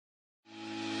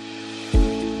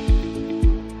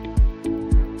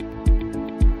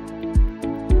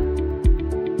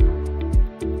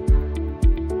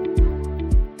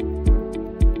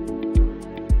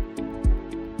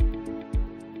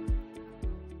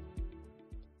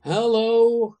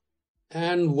Hello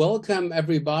and welcome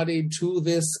everybody to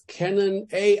this Canon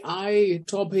AI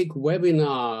topic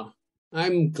webinar.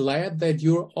 I'm glad that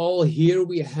you're all here.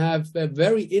 We have a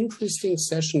very interesting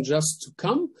session just to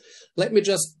come. Let me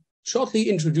just shortly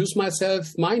introduce myself.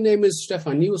 My name is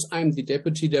Stefan Nius. I'm the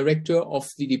Deputy Director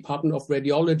of the Department of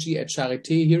Radiology at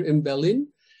Charité here in Berlin.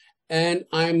 And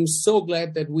I'm so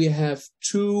glad that we have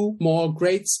two more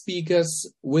great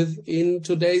speakers within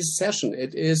today's session.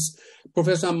 It is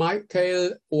Professor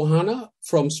Michael Ohana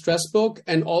from Strasbourg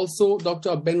and also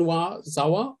Dr. Benoit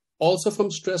Sauer, also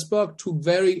from Strasbourg, two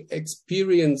very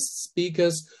experienced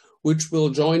speakers which will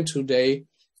join today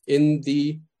in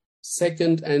the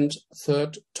second and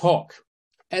third talk.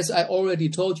 As I already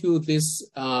told you, this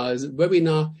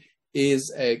webinar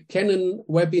is a Canon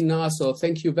webinar, so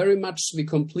thank you very much to the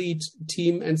complete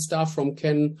team and staff from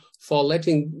Canon for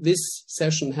letting this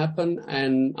session happen,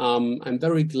 and I'm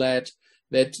very glad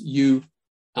that you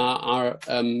are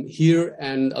here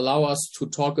and allow us to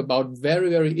talk about very,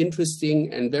 very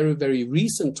interesting and very, very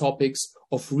recent topics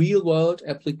of real-world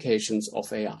applications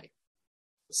of AI.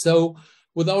 So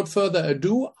without further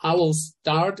ado, I will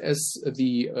start as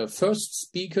the first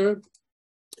speaker,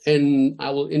 and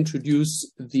I will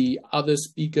introduce the other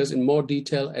speakers in more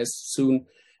detail as soon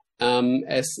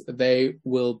as they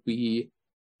will be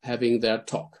having their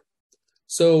talk.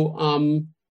 So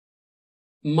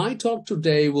my talk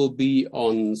today will be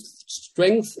on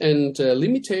strengths and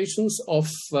limitations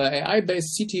of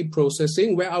AI-based CT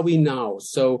processing. Where are we now?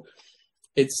 So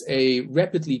it's a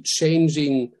rapidly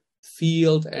changing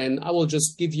field, and I will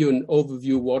just give you an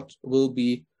overview what will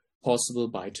be possible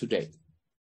by today.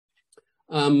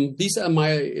 These are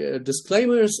my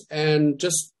disclaimers, and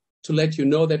just to let you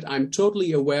know that I'm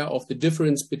totally aware of the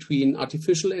difference between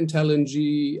artificial intelligence,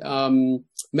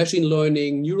 machine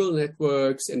learning, neural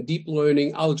networks, and deep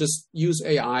learning. I'll just use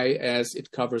AI as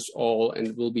it covers all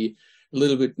and will be a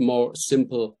little bit more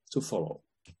simple to follow.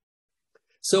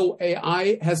 So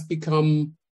AI has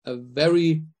become a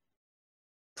very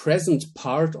present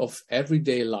part of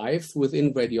everyday life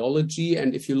within radiology.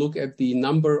 And if you look at the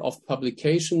number of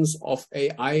publications of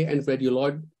AI and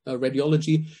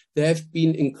radiology, they have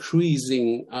been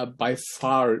increasing by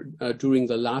far during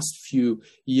the last few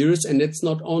years. And it's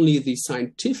not only the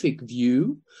scientific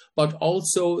view, but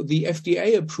also the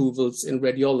FDA approvals in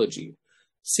radiology.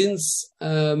 Since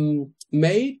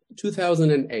May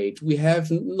 2008, we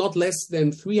have not less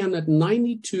than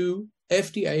 392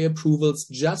 FDA approvals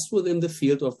just within the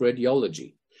field of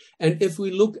radiology. And if we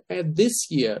look at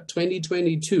this year,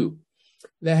 2022,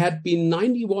 there had been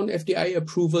 91 FDA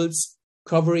approvals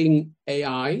covering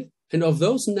AI. And of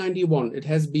those 91, it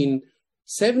has been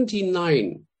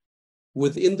 79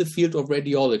 within the field of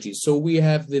radiology. So we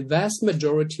have the vast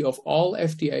majority of all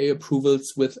FDA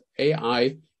approvals with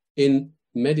AI in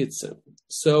medicine.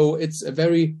 So it's a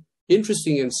very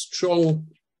interesting and strong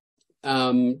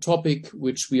topic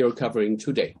which we are covering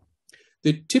today.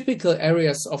 The typical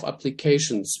areas of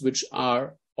applications which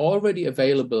are already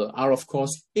available are, of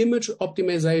course, image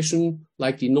optimization,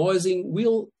 like denoising.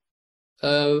 We'll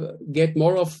get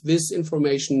more of this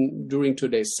information during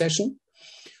today's session.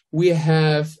 We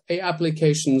have AI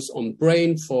applications on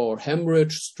brain for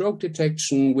hemorrhage, stroke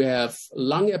detection. We have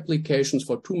lung applications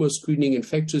for tumor screening,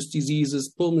 infectious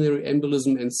diseases, pulmonary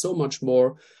embolism, and so much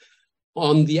more.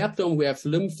 On the abdomen, we have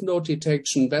lymph node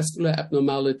detection, vascular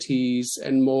abnormalities,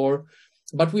 and more.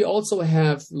 But we also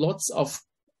have lots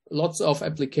of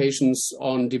applications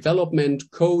on development,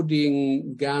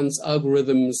 coding, GANs,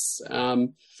 algorithms,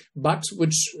 but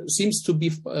which seems to be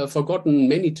forgotten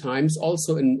many times.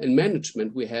 Also in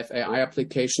management, we have AI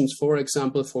applications, for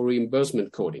example, for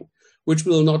reimbursement coding, which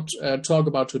we'll not talk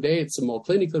about today. It's a more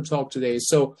clinical talk today.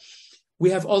 So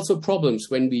we have also problems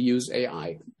when we use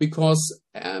AI because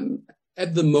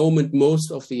at the moment,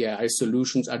 most of the AI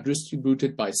solutions are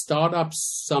distributed by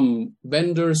startups, some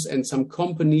vendors, and some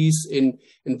companies in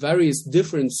various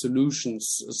different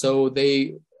solutions. So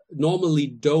they normally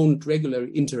don't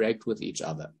regularly interact with each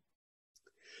other.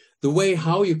 The way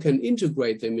how you can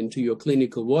integrate them into your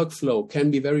clinical workflow can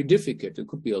be very difficult. It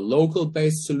could be a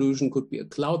local-based solution, could be a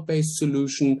cloud-based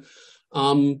solution,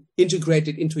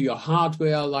 integrated into your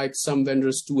hardware like some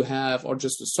vendors do have, or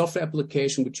just a software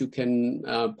application which you can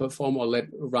perform or let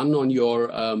run on your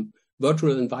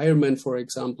virtual environment, for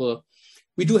example.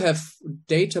 We do have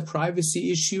data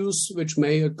privacy issues which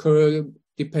may occur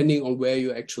depending on where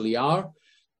you actually are.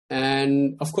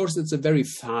 And of course, it's a very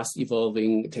fast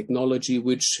evolving technology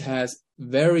which has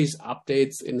various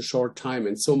updates in a short time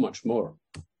and so much more.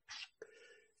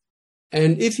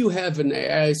 And if you have an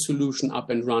AI solution up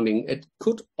and running, it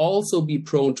could also be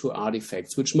prone to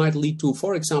artifacts, which might lead to,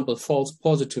 for example, false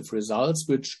positive results,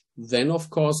 which then, of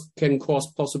course, can cause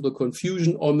possible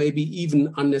confusion or maybe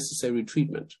even unnecessary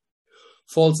treatment.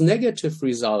 False negative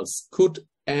results could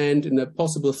end in a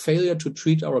possible failure to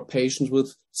treat our patients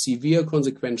with severe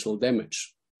consequential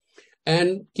damage.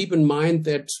 And keep in mind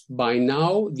that by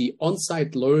now, the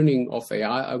on-site learning of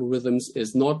AI algorithms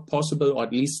is not possible, or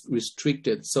at least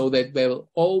restricted, so that they will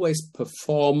always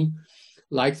perform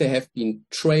like they have been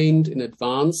trained in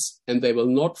advance, and they will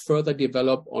not further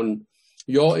develop on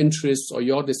your interests or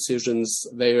your decisions.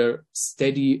 They are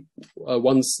steady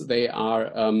once they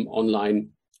are online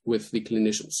with the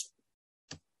clinicians.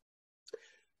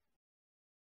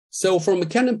 So from a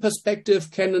Canon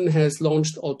perspective, Canon has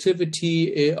launched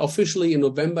Ultivity officially in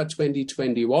November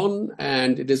 2021,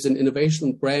 and it is an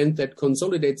innovation brand that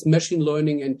consolidates machine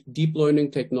learning and deep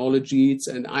learning technologies.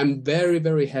 And I'm very,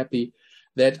 very happy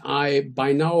that I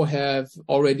by now have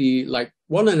already like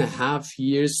 1.5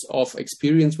 years of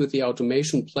experience with the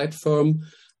automation platform.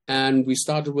 And we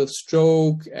started with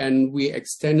stroke and we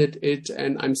extended it.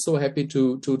 And I'm so happy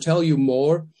to tell you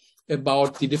more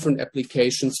about the different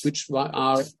applications which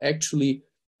are actually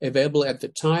available at the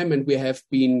time. And we have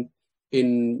been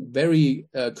in very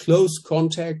close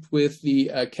contact with the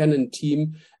Canon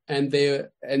team. And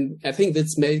I think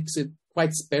this makes it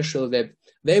quite special that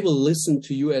they will listen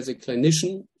to you as a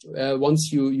clinician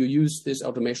once you use this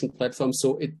automation platform.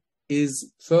 So it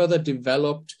is further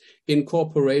developed in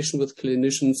cooperation with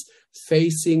clinicians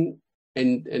facing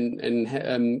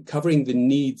and covering the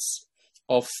needs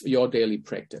of your daily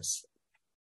practice.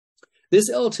 This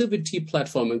Ultivity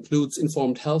platform includes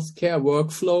informed healthcare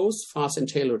workflows, fast and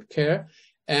tailored care,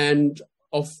 and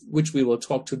of which we will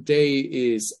talk today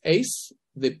is ACE,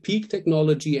 the PIQE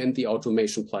technology, and the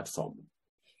automation platform.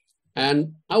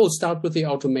 And I will start with the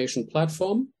automation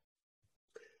platform.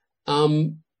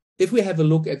 If we have a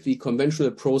look at the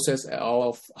conventional process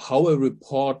of how a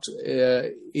report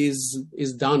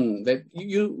is done, that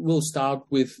you will start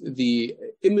with the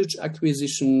image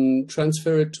acquisition,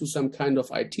 transfer it to some kind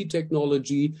of IT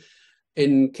technology.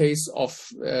 In case of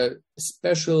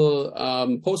special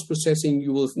post-processing,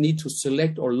 you will need to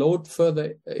select or load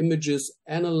further images,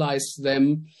 analyze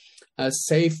them,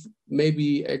 save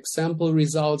maybe example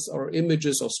results or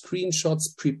images or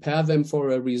screenshots, prepare them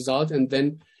for a result, and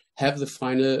then have the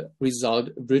final result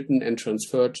written and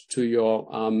transferred to your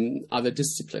other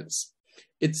disciplines.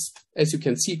 It's, as you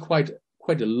can see, quite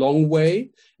a long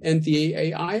way. And the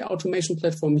AI automation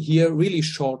platform here really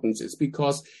shortens it,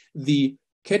 because the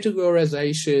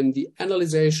categorization, the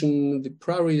analyzation, the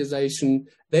prioritization,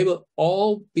 they will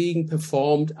all being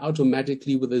performed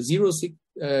automatically with a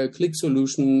zero-click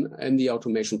solution and the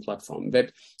automation platform.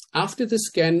 That after the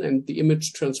scan and the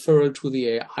image transfer to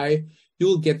the AI, you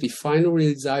will get the final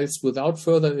results without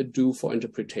further ado for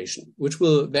interpretation, which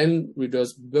will then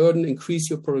reduce burden, increase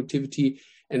your productivity,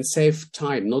 and save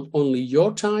time, not only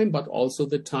your time, but also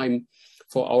the time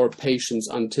for our patients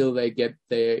until they get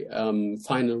their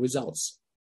final results.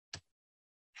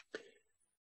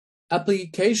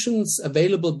 Applications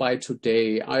available by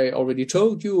today. I already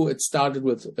told you it started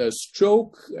with a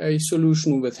stroke, a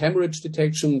solution with hemorrhage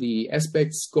detection, the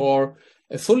aspect score,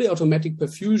 a fully automatic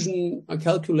perfusion, a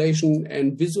calculation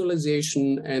and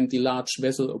visualization, and the large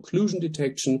vessel occlusion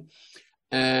detection.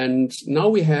 And now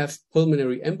we have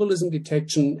pulmonary embolism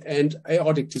detection and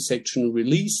aortic dissection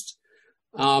released.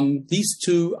 These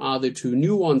two are the two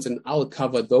new ones, and I'll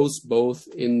cover those both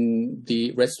in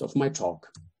the rest of my talk.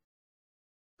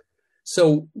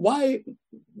 So why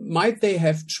might they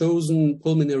have chosen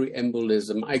pulmonary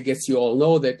embolism? I guess you all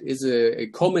know that is a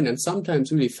common and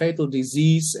sometimes really fatal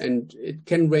disease, and it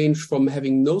can range from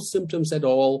having no symptoms at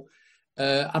all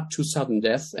up to sudden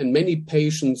death. And many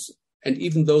patients, and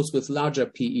even those with larger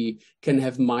PE, can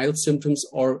have mild symptoms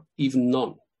or even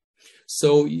none.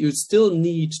 So you still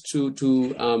need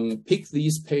to pick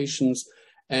these patients.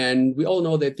 And we all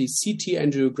know that the CT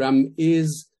angiogram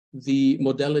is the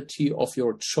modality of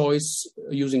your choice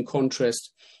using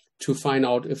contrast to find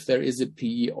out if there is a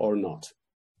PE or not.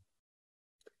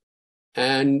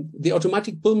 And the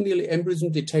automatic pulmonary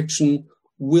embolism detection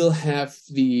will have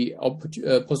the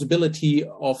possibility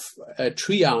of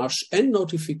triage and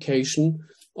notification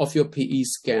of your PE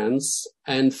scans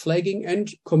and flagging and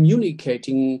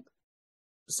communicating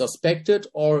suspected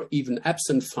or even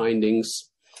absent findings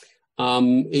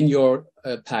in your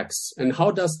PACS. And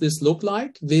how does this look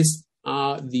like? These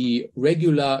are the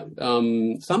regular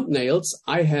thumbnails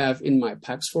I have in my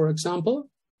PACS, for example.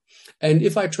 And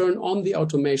if I turn on the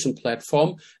automation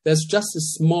platform, there's just a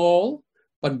small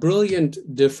but brilliant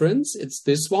difference. It's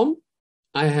this one.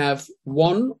 I have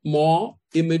one more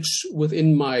image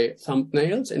within my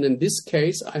thumbnails. And in this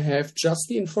case, I have just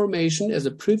the information as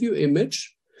a preview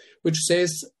image, which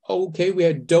says, okay,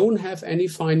 we don't have any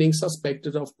findings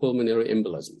suspected of pulmonary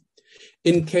embolism.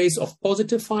 In case of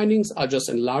positive findings, I'll just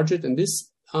enlarge it in this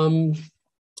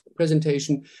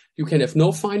presentation. You can have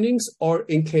no findings, or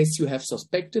in case you have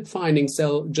suspected findings,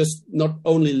 they'll just not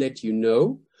only let you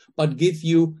know, but give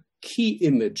you key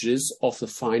images of the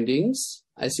findings,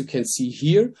 as you can see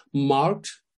here, marked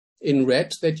in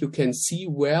red, that you can see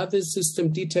where the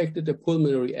system detected a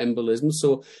pulmonary embolism,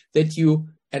 so that you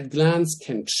at glance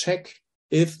can check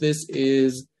if this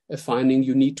is a finding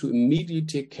you need to immediately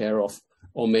take care of,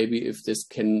 or maybe if this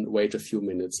can wait a few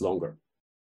minutes longer.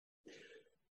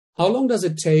 How long does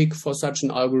it take for such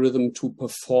an algorithm to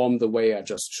perform the way I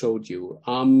just showed you?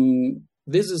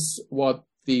 This is what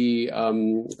the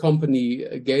company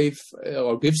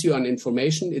gives you an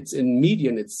information. It's in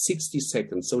median, it's 60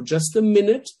 seconds. So just a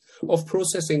minute of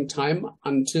processing time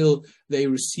until they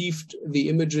received the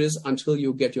images, until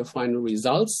you get your final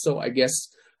results. So I guess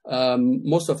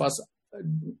most of us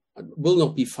will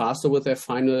not be faster with their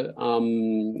final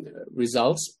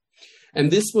results. And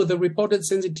this with a reported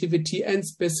sensitivity and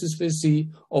specificity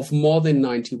of more than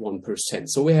 91%.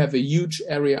 So we have a huge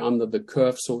area under the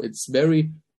curve. So it's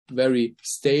very, very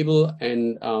stable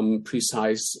and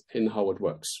precise in how it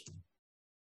works.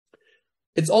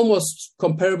 It's almost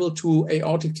comparable to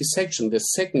aortic dissection, the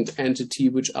second entity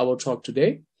which I will talk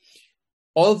today.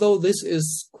 Although this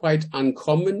is quite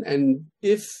uncommon, and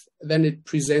then it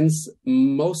presents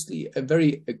mostly a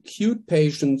very acute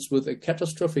patients with a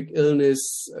catastrophic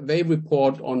illness. They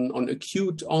report on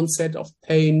acute onset of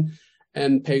pain,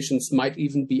 and patients might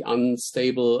even be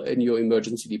unstable in your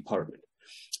emergency department.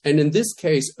 And in this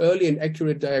case, early and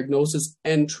accurate diagnosis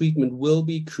and treatment will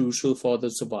be crucial for the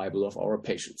survival of our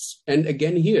patients. And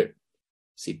again here,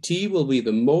 CT will be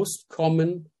the most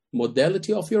common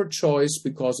modality of your choice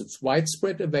because it's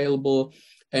widespread available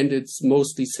and it's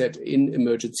mostly set in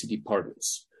emergency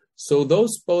departments. So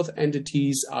those both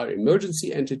entities are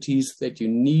emergency entities that you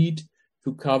need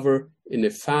to cover in a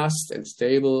fast and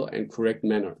stable and correct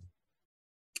manner.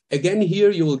 Again,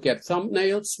 here you will get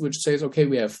thumbnails which says, okay,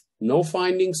 we have no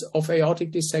findings of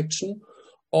aortic dissection,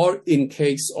 or in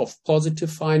case of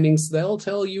positive findings, they'll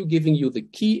tell you, giving you the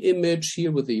key image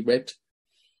here with the red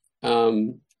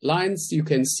lines. You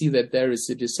can see that there is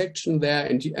a dissection there,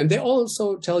 and they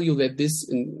also tell you that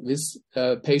this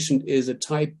patient is a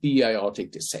type B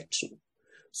aortic dissection.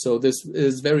 So this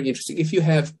is very interesting. If you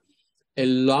have a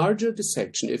larger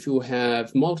dissection, if you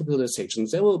have multiple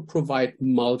dissections, they will provide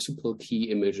multiple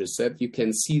key images that you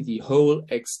can see the whole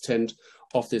extent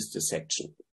of this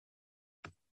dissection.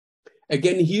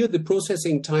 Again, here the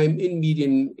processing time in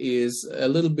median is a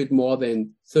little bit more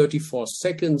than 34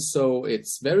 seconds, so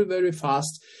it's very, very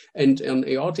fast. And on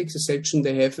aortic dissection,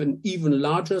 they have an even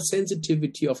larger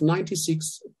sensitivity of 96%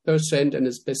 and a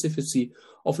specificity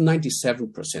of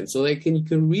 97%. So you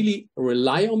can really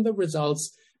rely on the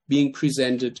results being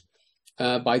presented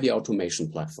by the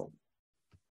automation platform.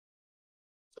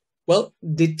 Well,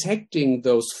 detecting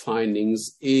those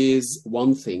findings is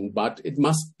one thing, but it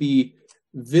must be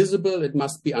visible, it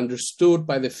must be understood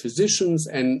by the physicians,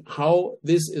 and how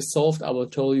this is solved, I will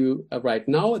tell you right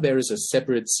now. There is a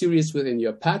separate series within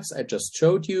your PIQEs I just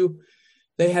showed you.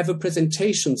 They have a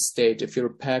presentation state if your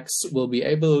PIQEs will be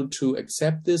able to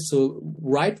accept this. So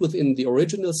right within the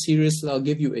original series, I'll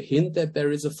give you a hint that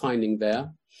there is a finding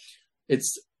there.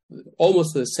 It's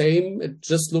almost the same. It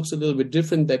just looks a little bit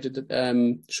different, that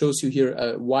it shows you here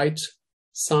a white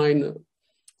sign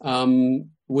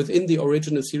within the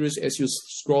original series as you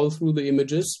scroll through the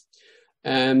images.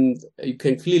 And you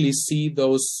can clearly see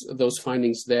those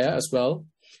findings there as well.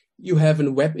 You have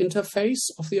a web interface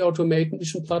of the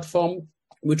automation platform,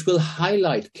 which will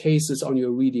highlight cases on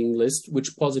your reading list,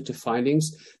 which positive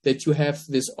findings, that you have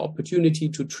this opportunity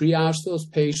to triage those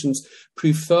patients,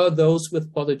 prefer those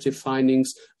with positive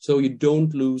findings, so you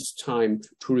don't lose time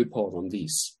to report on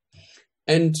these.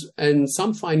 And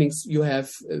some findings, you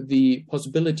have the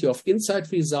possibility of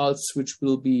insight results, which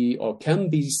will be or can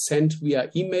be sent via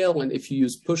email. And if you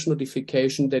use push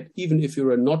notification, that even if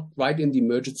you're not right in the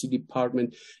emergency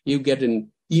department, you get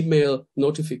an email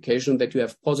notification that you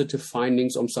have positive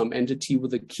findings on some entity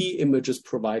with the key images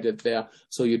provided there,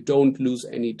 so you don't lose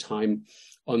any time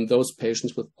on those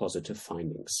patients with positive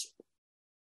findings.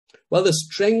 Well, the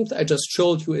strength I just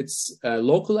showed you, it's a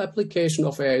local application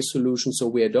of AI solution, so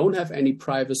we don't have any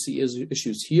privacy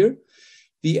issues here.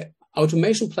 The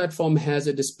automation platform has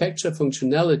a dispatcher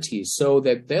functionality, so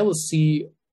that they will see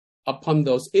upon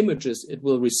those images it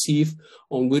will receive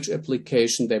on which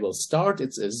application they will start.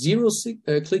 It's a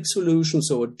zero-click solution,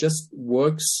 so it just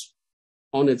works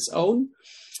on its own.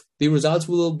 The results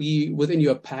will be within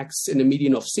your PACS in a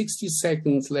median of 60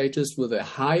 seconds latest, with a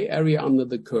high area under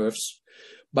the curves.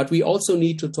 But we also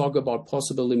need to talk about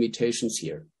possible limitations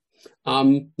here.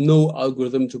 No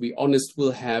algorithm, to be honest,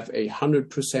 will have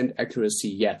 100% accuracy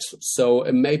yet. So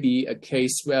it may be a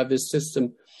case where this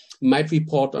system might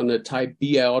report on a type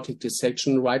B aortic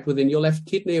dissection right within your left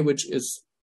kidney, which is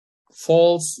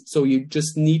false. So you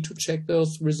just need to check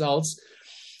those results.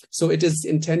 So it is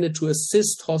intended to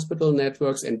assist hospital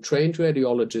networks and trained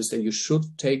radiologists, and you should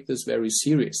take this very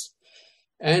serious.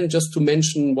 And just to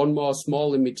mention one more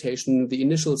small limitation, the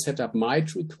initial setup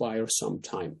might require some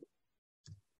time.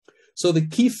 So the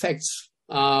key facts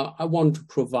I want to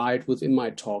provide within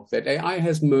my talk, that AI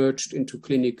has merged into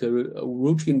clinical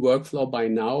routine workflow by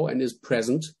now and is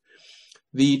present.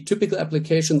 The typical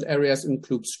application areas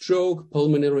include stroke,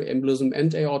 pulmonary embolism,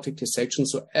 and aortic dissection.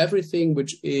 So everything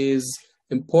which is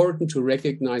important to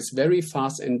recognize very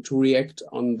fast and to react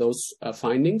on those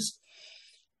findings.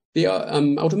 The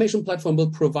automation platform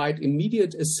will provide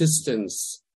immediate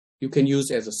assistance. You can use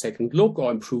as a second look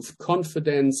or improved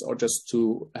confidence, or just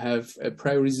to have a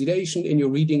prioritization in your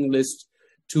reading list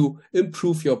to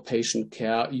improve your patient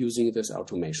care using this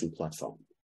automation platform.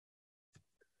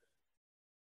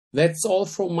 That's all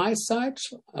from my side.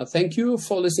 Thank you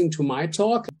for listening to my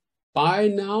talk. By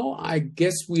now, I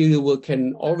guess we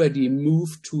can already move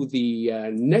to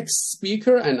the next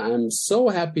speaker, and I'm so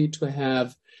happy to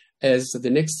have as the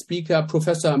next speaker,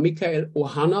 Professor Michael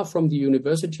Ohana from the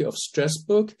University of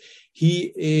Strasbourg.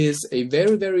 He is a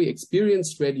very, very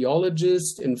experienced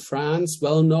radiologist in France,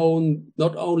 well known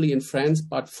not only in France,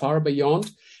 but far beyond.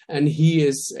 And he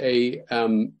is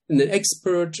an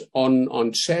expert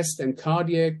on chest and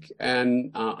cardiac. And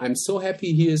I'm so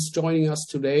happy he is joining us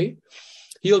today.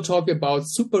 He'll talk about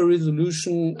super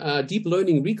resolution deep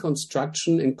learning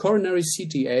reconstruction in coronary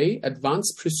CTA,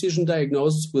 advanced precision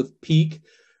diagnosis with PIQE.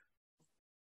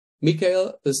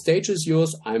 Michael, the stage is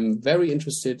yours. I'm very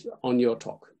interested on your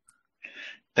talk.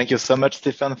 Thank you so much,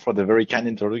 Stefan, for the very kind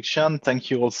introduction.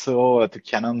 Thank you also to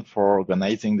Canon for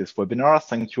organizing this webinar.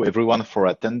 Thank you everyone for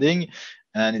attending.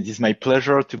 And it is my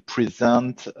pleasure to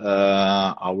present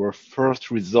our first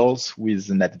results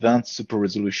with an advanced super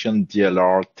resolution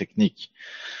DLR technique.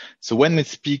 So when we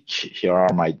speak, here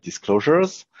are my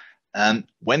disclosures. And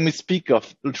when we speak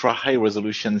of ultra high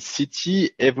resolution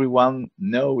CT, everyone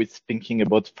knows it's thinking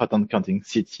about photon counting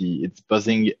CT. It's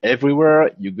buzzing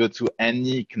everywhere. You go to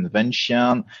any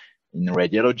convention in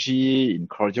radiology, in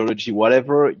cardiology,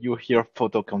 whatever, you hear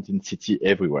photon counting CT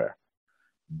everywhere.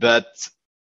 But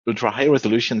ultra high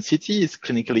resolution CT is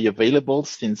clinically available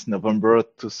since November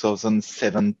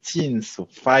 2017, so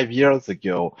 5 years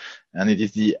ago. And it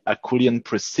is the Herculean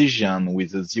precision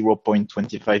with a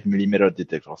 0.25 millimeter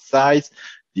detector size,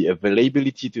 the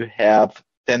availability to have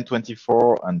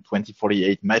 1024 and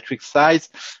 2048 matrix size,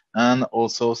 and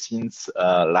also since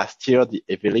last year, the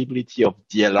availability of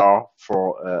DLR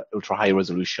for ultra high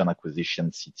resolution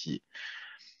acquisition CT.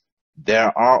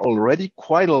 There are already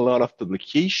quite a lot of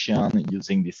publications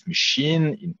using this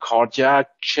machine in cardiac,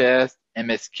 chest,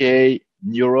 MSK,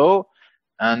 neuro,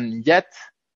 and yet,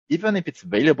 even if it's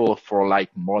available for like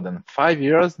more than 5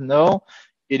 years now,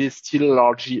 it is still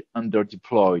largely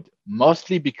underdeployed,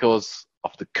 mostly because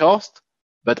of the cost,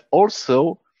 but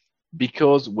also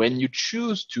because when you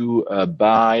choose to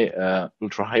buy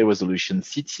ultra high resolution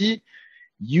CT,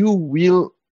 you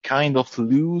will kind of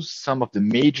lose some of the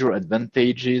major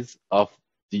advantages of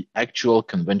the actual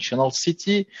conventional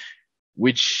CT,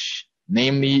 which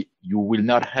namely you will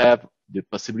not have the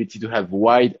possibility to have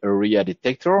wide area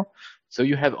detector. So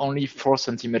you have only 4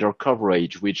 centimeter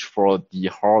coverage, which for the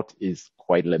heart is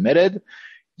quite limited.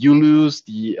 You lose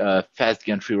the fast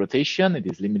gantry rotation. It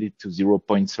is limited to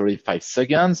 0.35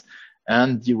 seconds.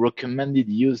 And the recommended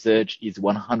usage is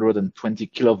 120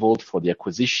 kilovolt for the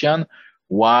acquisition,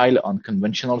 while on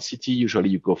conventional CT, usually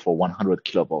you go for 100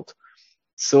 kilovolt.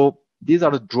 So these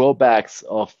are the drawbacks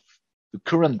of the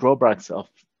current drawbacks of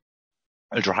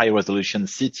ultra high resolution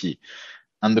CT.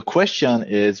 And the question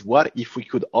is, what if we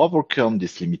could overcome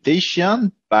this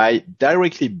limitation by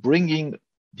directly bringing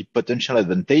the potential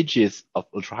advantages of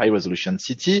ultra high resolution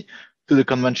CT to the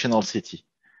conventional CT?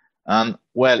 And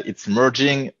well, it's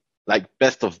merging like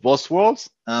best of both worlds.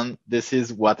 And this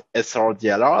is what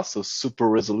SRDLR, so super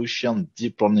resolution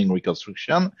deep learning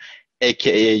reconstruction,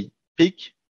 aka PIQE,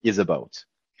 is about.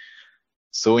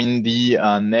 So in the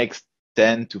next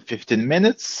 10 to 15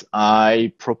 minutes,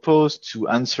 I propose to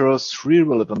answer 3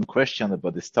 relevant questions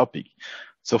about this topic.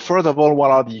 So first of all,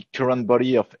 what are the current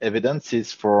body of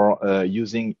evidences for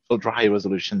using ultra-high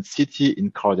resolution CT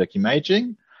in cardiac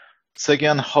imaging?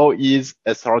 Second, how is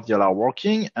SRDLR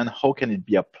working and how can it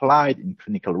be applied in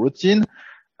clinical routine?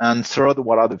 And third,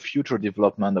 what are the future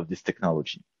development of this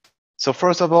technology? So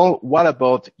first of all, what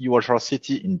about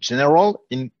UHRCT in general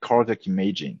in cardiac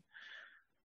imaging?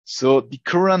 So the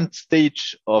current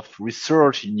stage of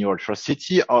research in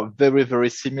UHRCT are very, very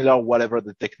similar, whatever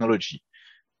the technology,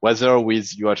 whether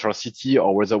with UHRCT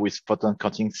or whether with photon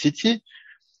counting CT.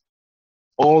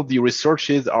 All the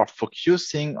researches are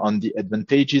focusing on the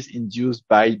advantages induced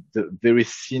by the very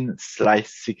thin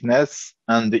slice thickness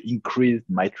and the increased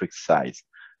matrix size,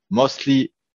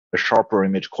 mostly a sharper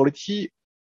image quality,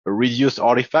 a reduced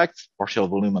artifacts, partial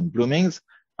volume and bloomings,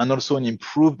 and also an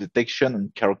improved detection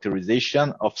and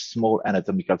characterization of small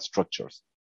anatomical structures.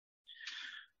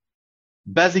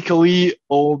 Basically,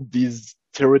 all these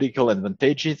theoretical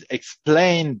advantages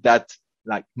explain that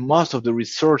like most of the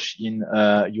research in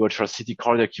UHRCT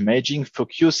cardiac imaging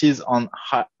focuses on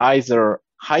either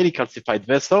highly calcified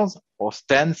vessels or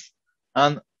stents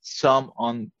and some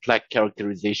on plaque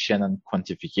characterization and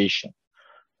quantification.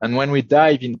 And when we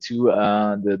dive into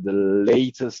the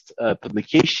latest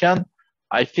publication,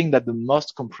 I think that the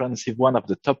most comprehensive one of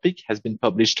the topic has been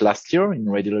published last year in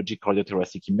Radiology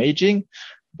Cardiothoracic Imaging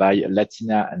by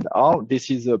Latina and al. This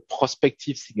is a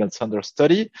prospective single center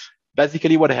study.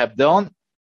 Basically, what I have done,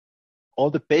 all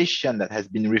the patients that has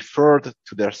been referred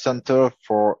to their center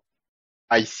for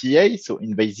ICA, so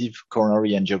invasive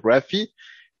coronary angiography,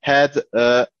 had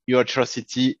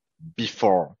UHRCT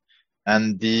before.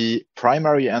 And the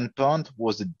primary endpoint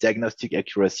was the diagnostic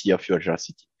accuracy of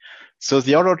UHRCT. So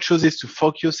the other choices to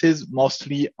focus is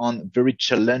mostly on very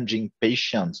challenging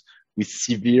patients with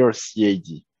severe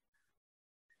CAD.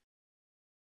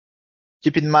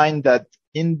 Keep in mind that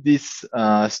in this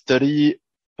study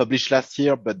published last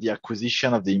year, but the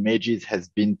acquisition of the images has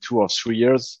been 2 or 3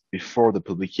 years before the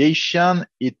publication,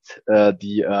 the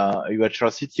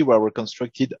UHRCT were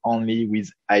reconstructed only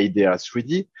with IDEA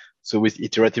 3D, so with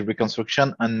iterative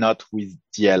reconstruction and not with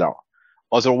DLR.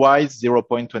 Otherwise,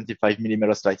 0.25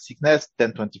 millimeter slice thickness,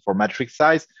 1024 matrix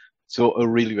size, so a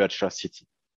real UHRCT.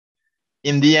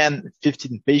 In the end,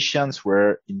 15 patients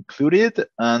were included,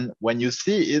 and when you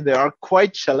see it, they are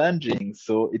quite challenging.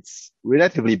 So it's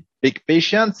relatively big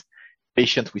patients with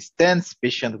stents,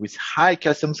 patients with high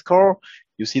calcium score.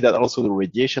 You see that also the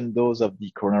radiation dose of the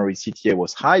coronary CTA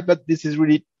was high, but this is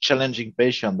really challenging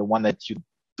patient, the one that you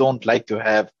don't like to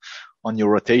have on your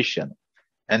rotation.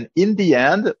 And in the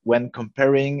end, when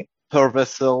comparing per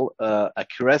vessel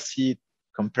accuracy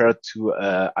compared to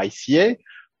ICA,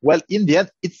 well, in the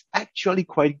end, it's actually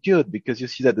quite good because you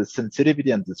see that the sensitivity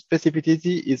and the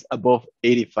specificity is above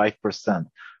 85%,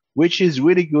 which is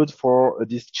really good for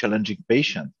this challenging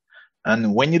patient.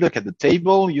 And when you look at the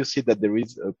table, you see that there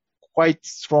is a quite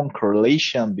strong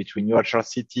correlation between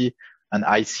UHRCT and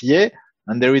ICA,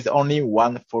 and there is only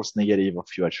one false negative of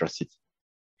UHRCT.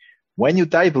 When you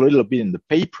dive a little bit in the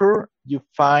paper, you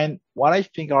find what I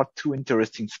think are 2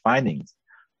 interesting findings.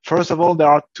 First of all, there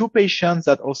are 2 patients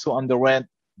that also underwent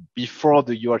before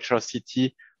the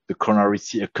UHRCT,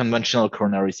 the conventional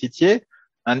coronary CTA.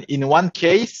 And in one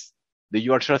case, the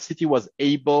UHRCT was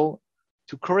able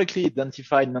to correctly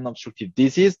identify non-obstructive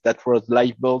disease that was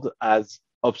labeled as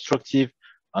obstructive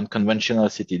on conventional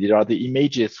CT. These are the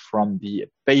images from the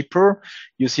paper.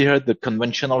 You see here the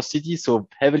conventional CT, so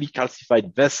heavily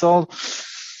calcified vessel,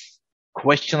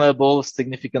 questionable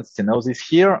significant stenosis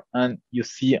here. And you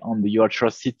see on the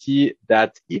UHRCT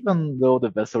that even though the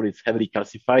vessel is heavily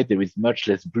calcified, there is much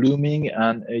less blooming,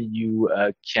 and you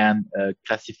can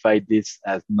classify this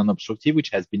as non-obstructive, which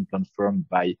has been confirmed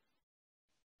by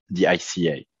the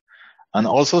ICA. And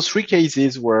also 3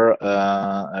 cases where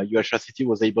UHRCT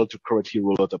was able to correctly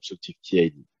rule out obstructive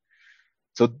TAD.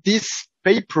 So this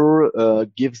paper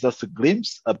gives us a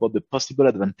glimpse about the possible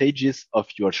advantages of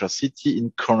UHRCT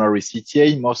in coronary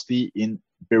CTA, mostly in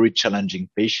very challenging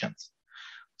patients.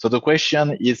 So the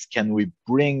question is, can we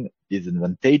bring these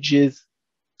advantages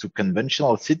to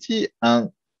conventional CT?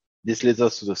 And this leads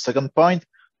us to the second point,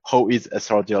 how is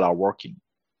SRDLR working?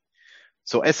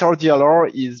 So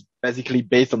SRDLR is basically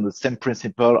based on the same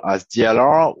principle as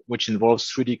DLR, which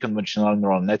involves 3D conventional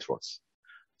neural networks.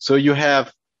 So you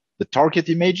have the target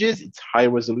images, it's high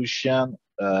resolution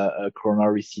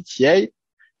coronary CTA,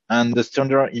 and the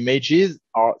standard images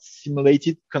are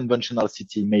simulated conventional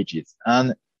CT images.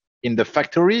 And in the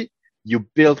factory, you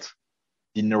built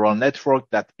the neural network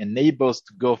that enables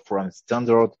to go from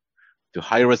standard to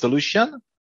high resolution,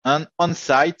 and on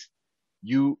site,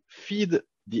 you feed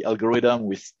the algorithm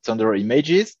with standard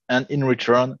images, and in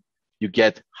return, you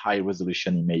get high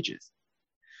resolution images.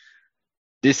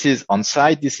 This is on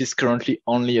site. This is currently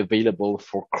only available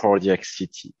for cardiac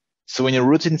CT. So in a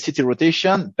routine CT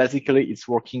rotation, basically it's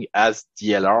working as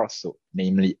DLR. So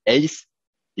namely ACE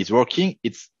is working.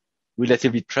 It's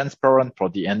relatively transparent for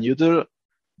the end user.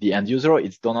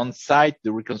 It's done on site.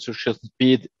 The reconstruction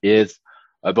speed is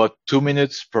about 2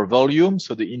 minutes per volume.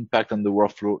 So the impact on the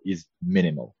workflow is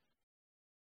minimal.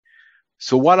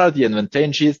 So what are the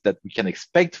advantages that we can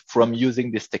expect from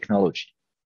using this technology?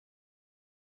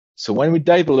 So when we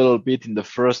dive a little bit in the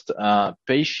first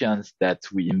patients that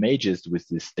we imaged with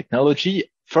this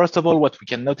technology, first of all, what we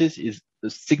can notice is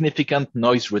a significant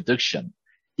noise reduction,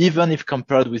 even if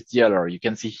compared with DLR. You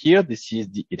can see here, this is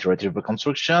the iterative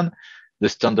reconstruction, the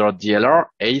standard DLR,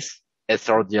 ACE,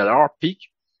 SR DLR, PIQE.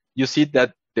 You see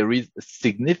that there is a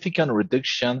significant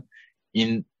reduction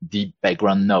in the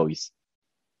background noise.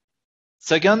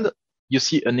 Second, you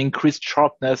see an increased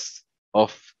sharpness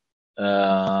of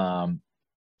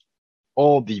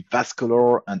all the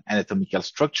vascular and anatomical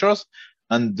structures,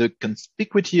 and the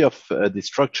conspicuity of the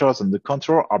structures and the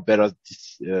contour are better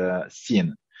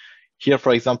seen. Here,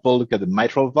 for example, look at the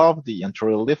mitral valve, the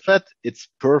anterior leaflet. It's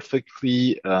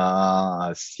perfectly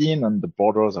seen, and the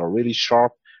borders are really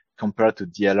sharp compared to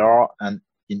DLR, and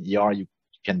in ER, you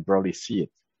can barely see it.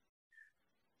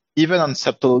 Even on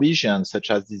subtle lesions,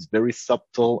 such as this very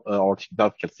subtle aortic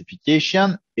valve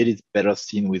calcification, it is better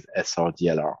seen with SR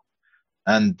DLR.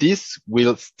 And this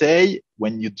will stay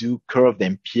when you do curved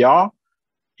MPR.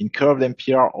 In curved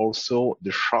MPR, also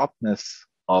the sharpness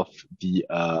of the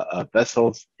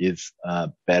vessels is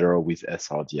better with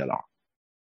SR DLR.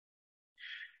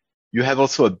 You have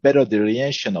also a better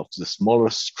delineation of the smaller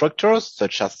structures,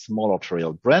 such as small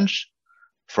arterial branch.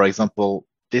 For example,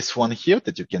 this one here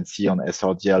that you can see on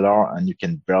SR DLR, and you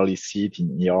can barely see it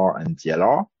in ER and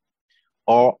DLR.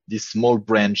 Or this small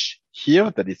branch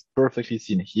here that is perfectly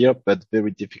seen here, but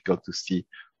very difficult to see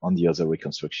on the other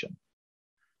reconstruction.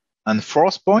 And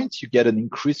fourth point, you get an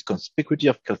increased conspicuity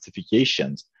of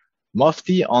calcifications,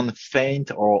 mostly on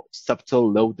faint or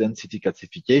subtle low density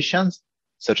calcifications,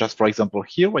 such as, for example,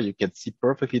 here, where you can see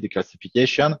perfectly the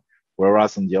calcification,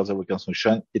 whereas on the other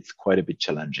reconstruction, it's quite a bit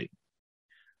challenging.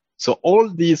 So all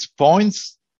these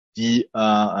points, the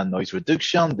noise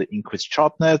reduction, the increased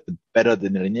sharpness, the better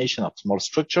delineation of small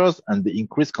structures, and the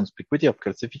increased conspicuity of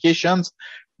calcifications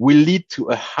will lead to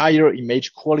a higher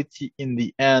image quality in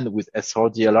the end with SR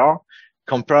DLR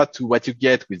compared to what you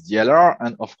get with DLR,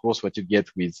 and of course what you get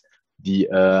with the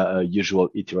usual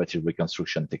iterative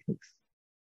reconstruction techniques.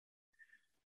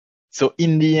 So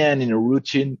in the end, in a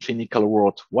routine clinical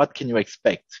world, what can you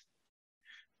expect?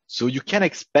 So you can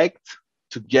expect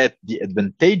to get the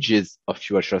advantages of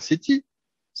UHRCT.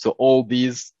 So all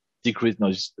these decreased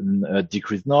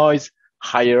noise,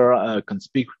 higher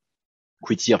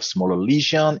conspicuity of smaller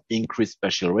lesion, increased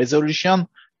spatial resolution,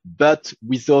 but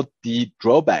without the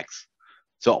drawbacks.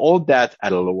 So all that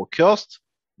at a lower cost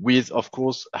with, of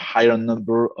course, a higher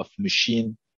number of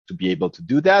machines to be able to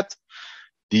do that.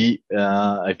 The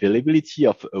availability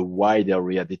of a wide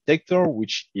area detector,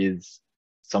 which is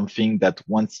something that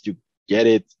once you get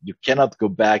it, you cannot go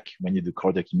back when you do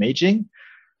cardiac imaging.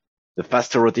 The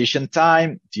faster rotation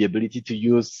time, the ability to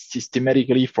use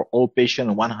systematically for all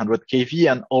patients 100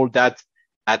 kV, and all that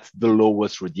at the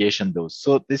lowest radiation dose.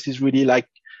 So this is really like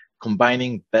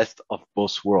combining best of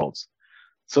both worlds.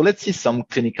 So let's see some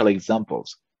clinical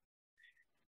examples.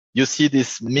 You see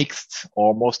this mixed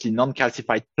or mostly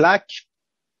non-calcified plaque.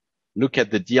 Look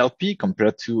at the DLP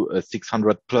compared to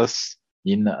 600 plus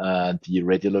in the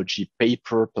radiology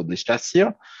paper published last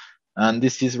year. And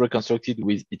this is reconstructed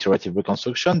with iterative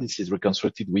reconstruction. This is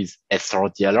reconstructed with SR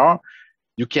DLR.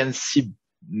 You can see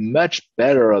much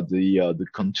better the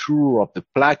contour of the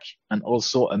plaque, and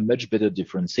also a much better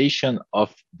differentiation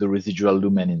of the residual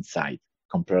lumen inside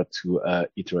compared to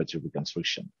iterative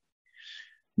reconstruction.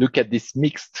 Look at this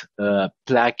mixed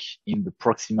plaque in the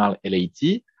proximal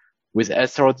LAT. With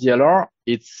SR DLR,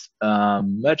 it's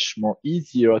much more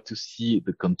easier to see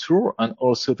the contour and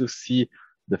also to see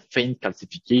the faint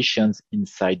calcifications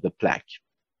inside the plaque.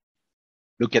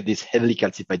 Look at this heavily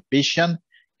calcified patient,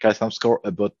 calcium score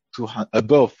above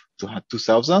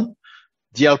 2000,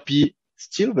 DLP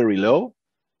still very low,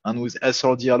 and with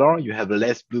SR DLR, you have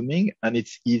less blooming, and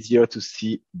it's easier to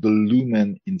see the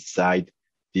lumen inside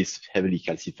this heavily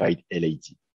calcified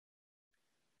LAT.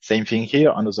 Same thing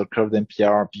here, another curved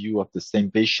MPR view of the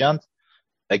same patient.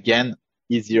 Again,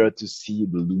 easier to see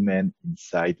the lumen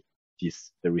inside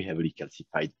this very heavily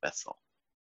calcified vessel.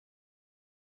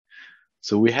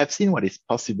 So we have seen what is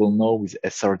possible now with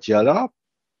SR DLR.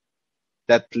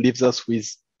 That leaves us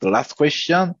with the last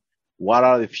question. what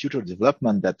are the future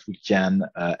developments that we can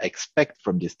expect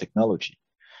from this technology.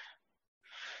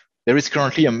 There is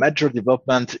currently a major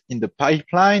development in the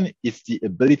pipeline. It's the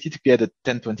ability to get a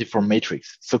 1024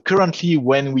 matrix. So currently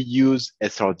when we use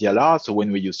SRDLR, so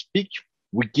when we use PIQE,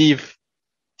 we give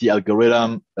the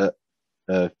algorithm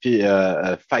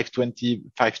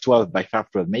 512 by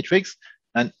 512 matrix,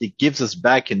 and it gives us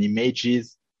back an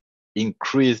images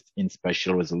increased in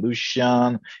spatial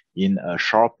resolution, in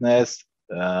sharpness,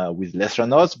 with lesser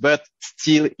nodes, but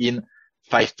still in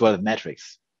 512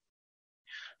 matrix.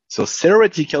 So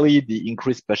theoretically, the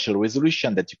increased spatial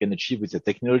resolution that you can achieve with the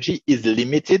technology is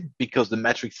limited because the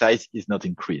matrix size is not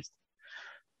increased.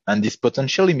 And this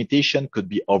potential limitation could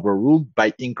be overruled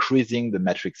by increasing the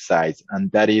matrix size.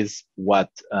 And that is what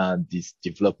this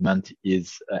development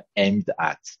is aimed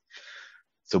at.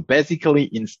 So basically,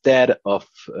 instead of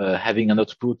having an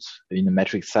output in a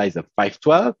matrix size of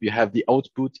 512, you have the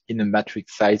output in a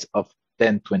matrix size of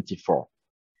 1024.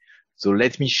 So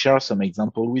let me share some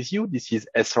example with you. This is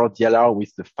SRDLR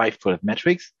with the 512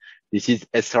 matrix. This is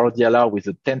SRDLR with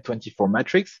the 1024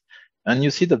 matrix. And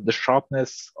you see that the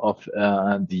sharpness of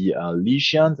the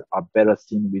lesions are better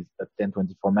seen with a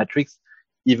 1024 matrix,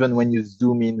 even when you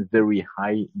zoom in very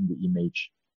high in the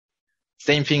image.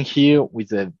 Same thing here with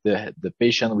the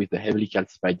patient with the heavily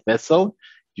calcified vessel.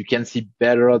 You can see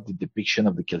better the depiction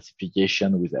of the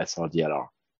calcification with SRDLR.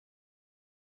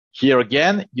 Here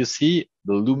again, you see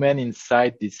the lumen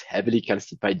inside this heavily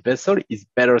calcified vessel is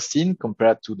better seen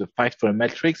compared to the 512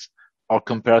 matrix or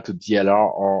compared to DLR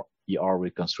or ER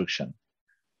reconstruction.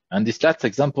 And this last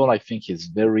example, I think, is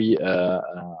very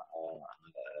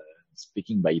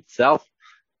speaking by itself.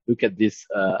 Look at this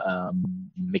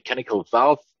mechanical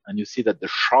valve, and you see that the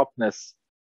sharpness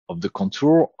of the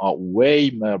contour are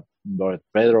way more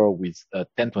better with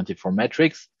 1024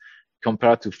 matrix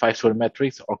compared to 512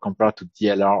 matrix or compared to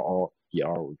DLR or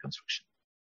ER reconstruction.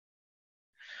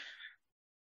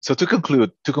 So to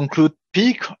conclude,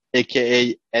 PIQE,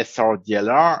 aka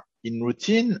SRDLR, in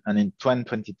routine and in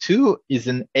 2022 is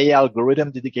an AI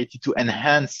algorithm dedicated to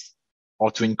enhance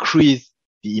or to increase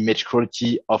the image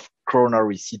quality of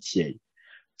coronary CTA.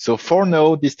 So for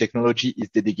now, this technology is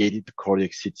dedicated to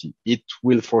cardiac CT. It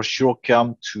will for sure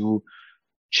come to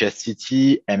chest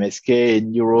CT, MSK,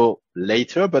 neuro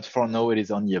later, but for now it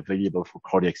is only available for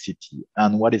cardiac CT.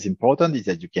 And what is important is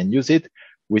that you can use it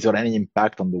without any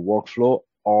impact on the workflow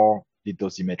or the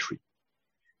dosimetry.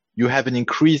 You have an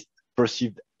increased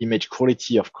perceived image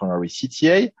quality of coronary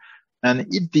CTA, and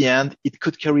in the end, it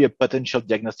could carry a potential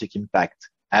diagnostic impact,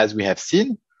 as we have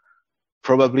seen,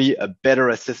 probably a better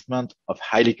assessment of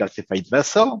highly calcified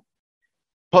vessel,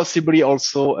 possibly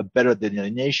also a better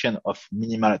delineation of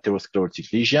minimal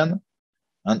atherosclerotic lesion,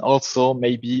 and also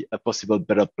maybe a possible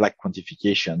better plaque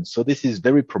quantification. So this is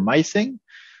very promising,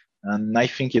 and I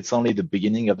think it's only the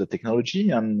beginning of the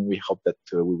technology, and we hope that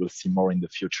we will see more in the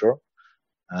future.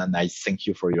 And I thank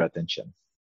you for your attention.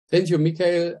 Thank you,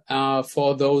 Michael,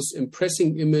 for those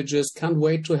impressive images. Can't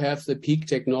wait to have the PIQE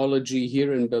technology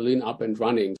here in Berlin up and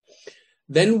running.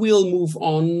 Then we'll move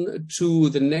on to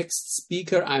the next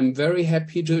speaker. I'm very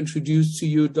happy to introduce to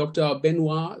you Dr.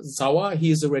 Benoit Sauer.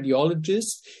 He is a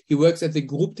radiologist. He works at the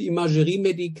Groupe d'Imagerie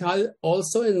Médicale,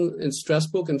 also in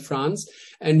Strasbourg in France.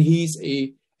 And he's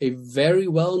a very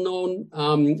well-known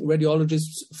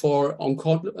radiologist for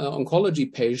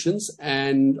oncology patients.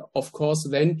 And of course,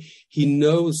 then he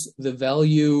knows the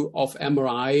value of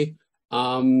MRI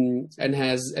and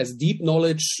has deep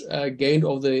knowledge gained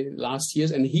over the last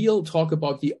years. And he'll talk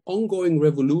about the ongoing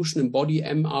revolution in body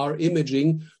MR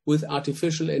imaging with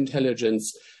artificial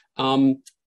intelligence.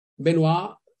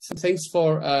 Benoit, thanks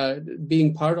for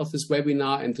being part of this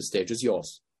webinar, and the stage is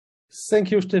yours.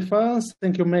 Thank you, Stefan.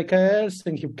 Thank you, Michael.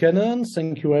 Thank you, Canon.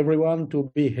 Thank you, everyone,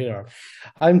 to be here.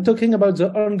 I'm talking about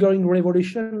the ongoing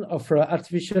revolution of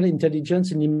artificial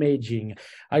intelligence in imaging.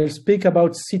 I'll speak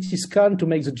about CT scan to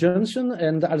make the junction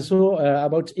and also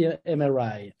about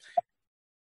MRI.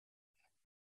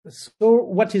 So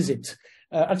what is it?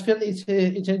 Artificial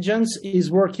intelligence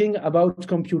is working about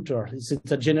computer.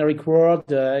 It's a generic word.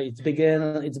 It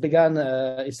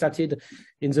started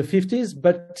in the 50s,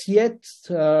 but yet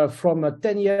from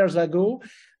 10 years ago,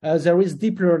 there is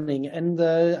deep learning. And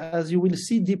as you will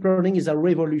see, deep learning is a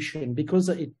revolution because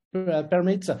it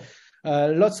permits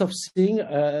lots of things,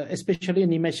 especially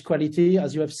in image quality,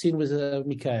 as you have seen with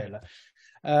Michael.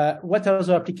 What are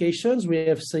the applications? We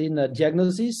have seen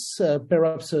diagnosis,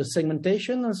 perhaps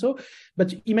segmentation and so,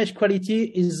 but image quality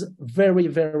is very,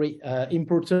 very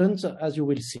important, as you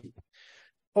will see.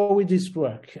 how it is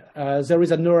work? There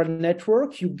is a neural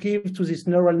network. You give to this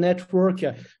neural network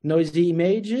noisy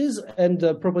images and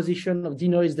the proposition of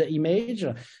denoise the image.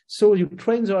 So you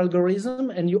train the algorithm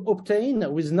and you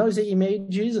obtain with noisy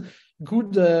images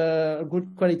good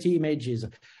quality images.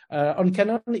 On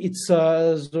Canon, it's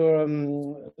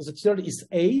the title is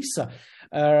ACE.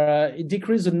 It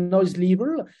decreases the noise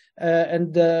level,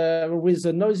 and with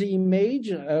a noisy image,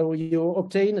 you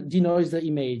obtain denoise the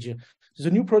image. The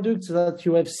new product that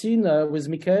you have seen with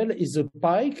Michael is a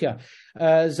PIQE.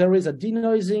 There is a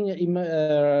denoising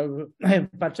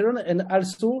pattern, and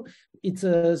also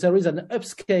there is an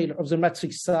upscale of the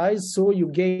matrix size, so you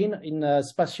gain in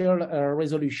spatial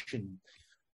resolution.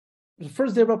 The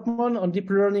first development on deep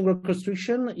learning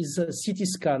reconstruction is CT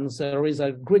scans. There is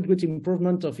a great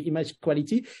improvement of image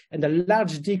quality and a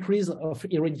large decrease of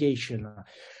irradiation.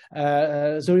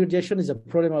 The irradiation is a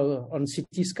problem on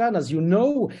CT scan, as you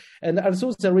know, and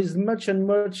also there is much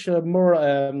more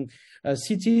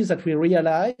CTs that we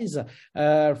realize.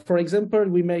 For example,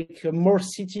 we make more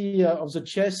CT of the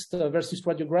chest versus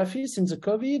radiography since the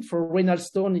COVID. For renal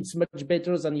stone, it's much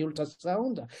better than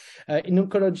ultrasound. In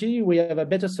oncology, we have a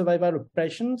better survival of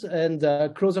patients and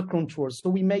closer contours. So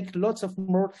we make lots of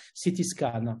more CT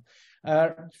scan.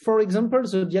 For example,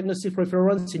 the diagnostic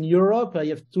reference in Europe, I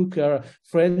have took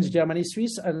France, Germany,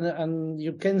 Swiss, and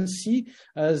you can see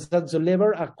that the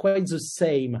levels are quite the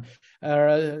same.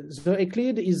 The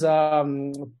Euclid is a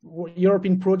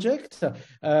European project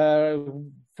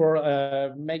for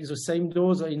make the same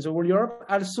dose in the whole Europe.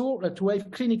 Also to have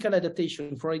clinical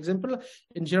adaptation. For example,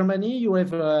 in Germany, you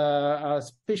have a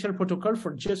special protocol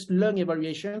for just lung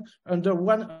evaluation under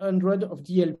 100 of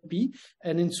DLP,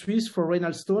 and in Swiss for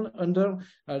renal stone under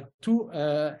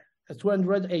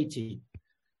 280.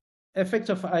 Effect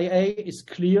of IA is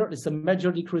clear. It's a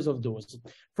major decrease of dose.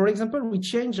 For example, we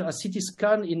change a CT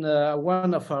scan in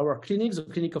one of our clinics, the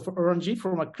clinic of Orange,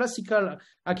 from a classical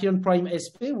Acheron Prime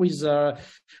SP with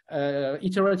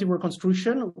iterative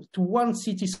reconstruction to one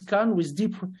CT scan with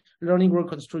deep learning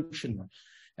reconstruction.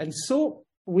 And so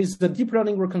with the deep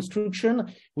learning reconstruction,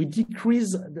 we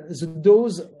decrease the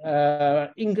dose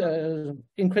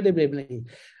incredibly.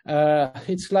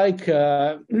 It's like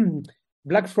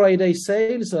Black Friday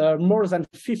sales are more than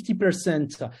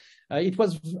 50%. It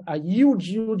was a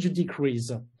huge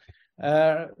decrease.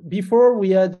 Before we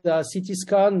had a CT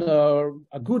scan,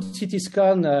 a good CT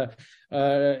scan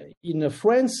in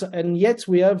France, and yet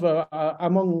we have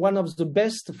among one of the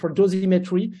best for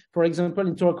dosimetry, for example,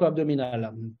 in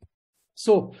thoracoabdominal.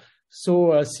 So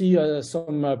see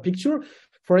some picture.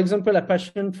 For example, a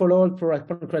patient followed for a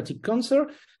pancreatic cancer.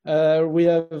 We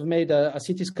have made a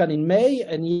CT scan in May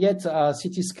and yet a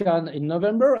CT scan in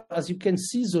November. As you can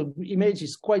see, the image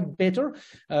is quite better.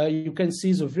 You can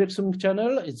see the Wirsung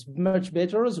channel. It's much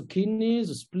better. The kidney,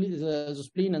 the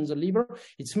spleen and the liver.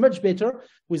 It's much better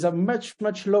with a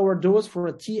much lower dose for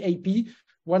a TAP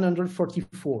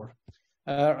 144.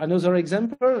 Another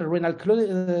example, a renal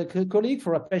colleague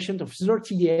for a patient of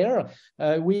 30 years.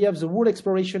 We have the whole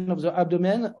exploration of the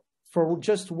abdomen for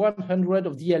just 100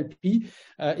 of DLP.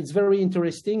 It's very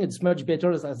interesting. It's much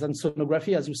better than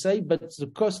sonography, as you say, but the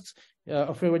cost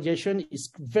of irradiation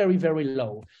is very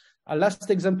low. A last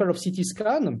example of CT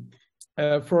scan.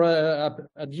 For a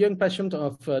young patient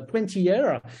of 20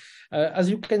 years, as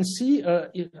you can see,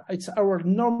 it's our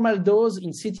normal dose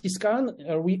in CT scan.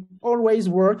 We always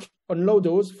work on low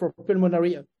dose for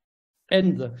pulmonary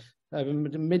and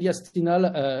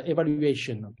mediastinal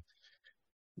evaluation.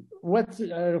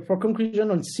 For conclusion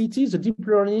on CT, the deep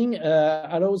learning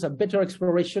allows a better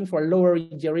exploration for lower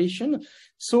irradiation.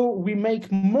 So we make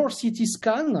more CT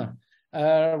scan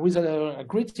with a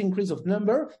great increase of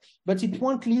number, but it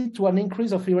won't lead to an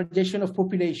increase of irradiation of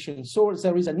population. So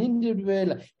there is an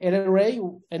individual LRA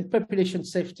and population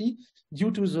safety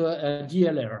due to the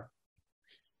DLR.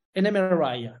 In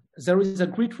MRI, there is a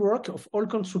great work of all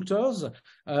constructors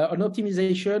on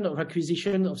optimization of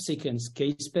acquisition of sequence,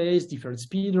 case space, different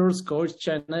speeders, coils,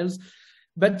 channels.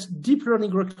 But deep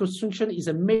learning reconstruction is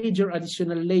a major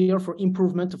additional layer for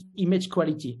improvement of image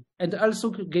quality, and also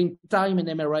gain time in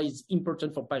MRI is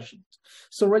important for patients.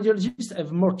 So radiologists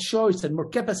have more choice and more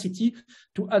capacity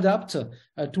to adapt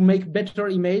to make better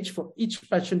image for each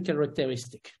patient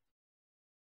characteristic.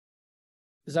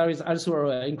 There is also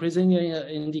an increasing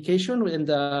indication and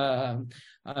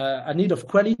a need of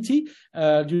quality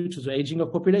due to the aging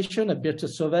of population, a better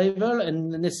survival,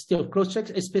 and the necessity of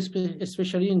cross-checks,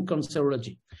 especially in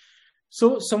cancerology.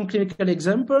 So some clinical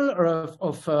example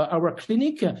of our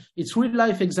clinic. It's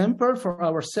real-life example for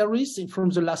our service from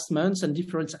the last months and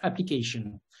different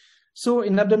application. So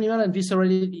in abdominal and visceral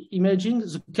imaging,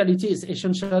 the quality is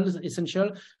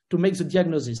essential to make the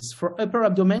diagnosis. For upper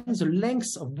abdomen, the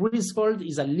length of breath hold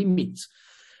is a limit.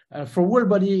 For whole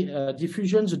body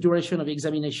diffusion, the duration of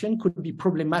examination could be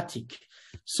problematic.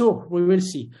 So we will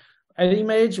see an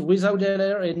image without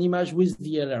DLR, an image with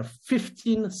DLR,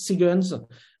 15 seconds.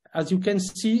 As you can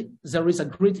see, there is a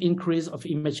great increase of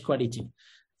image quality.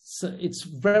 So it's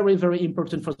very, very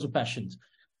important for the patient.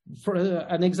 For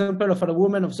an example of a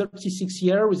woman of 36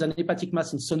 years with an hepatic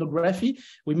mass in sonography,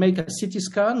 we make a CT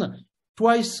scan.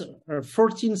 Twice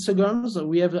 14 seconds,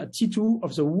 we have a T2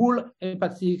 of the whole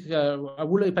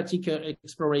hepatic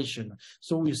exploration.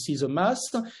 So we see the mass.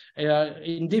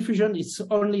 In diffusion, it's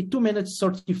only 2 minutes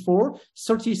 34,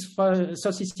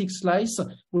 36 slice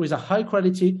with a high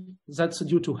quality. That's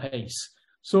due to haze.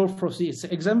 So for this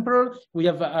example, we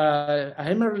have a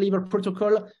hammer lever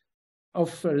protocol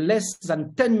of less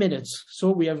than 10 minutes.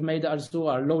 So we have made also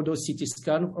a low-dose CT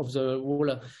scan of the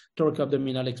whole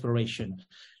thoracoabdominal exploration.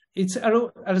 It's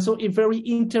also very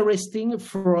interesting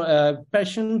for a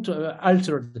patient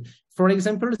altered. For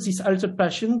example, this altered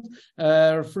patient,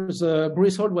 for the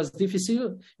breath hold was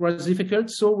difficult,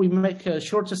 so we make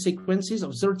shorter sequences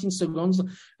of 13 seconds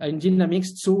in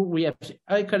dynamics, so we have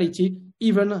high quality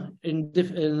even in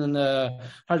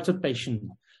altered patient.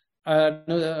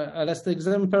 Last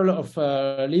example of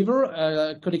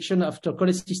liver collection after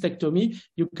cholecystectomy.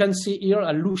 You can see here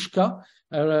a Lushka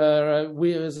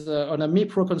with on a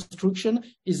MIP reconstruction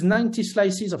is 90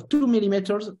 slices of 2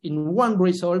 millimeters in one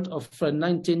breath hold of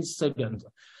 19 seconds.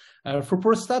 For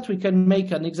prostate, we can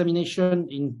make an examination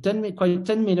in 10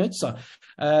 minutes of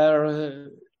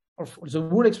the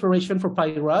whole exploration for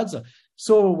pyroids.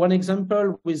 So one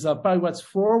example with pyroids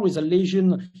 4 with a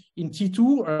lesion in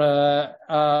T2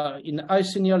 in high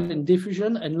signal in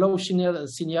diffusion and low signal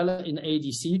in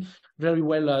ADC, very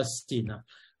well seen.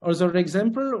 Other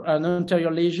example, an anterior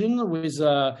lesion with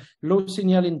low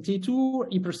signal in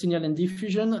T2, hyper signal in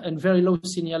diffusion, and very low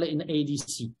signal in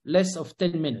ADC, less of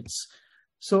 10 minutes.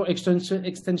 So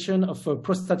extension of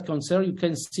prostate cancer, you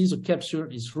can see the capsule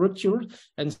is ruptured,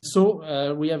 and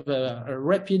so we have a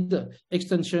rapid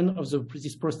extension of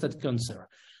this prostate cancer.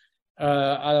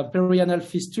 A perianal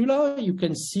fistula, you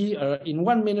can see in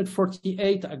 1 minute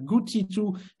 48 a good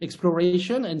T2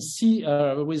 exploration and see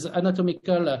with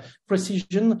anatomical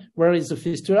precision where is the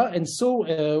fistula, and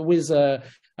so with an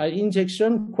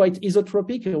injection quite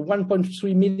isotropic,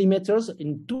 1.3 millimeters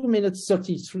in 2 minutes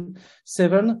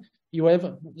 37. You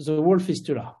have the whole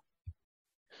fistula.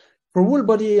 For whole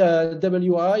body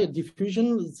WI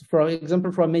diffusion, for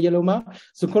example, for myeloma,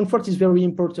 the comfort is very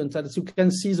important. As you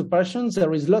can see the patient,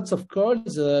 there is lots of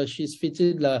coils. She's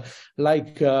fitted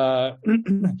like Dark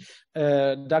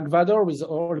Vador with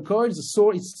all coils,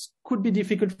 so it could be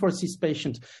difficult for this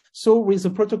patient. So with the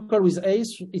protocol with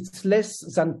ACE, it's less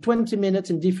than 20 minutes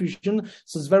in diffusion,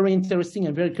 so it's very interesting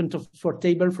and very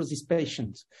comfortable for this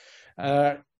patient.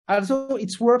 Also,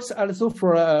 it works also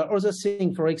for other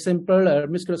things, for example,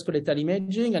 musculoskeletal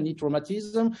imaging and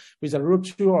traumatism with a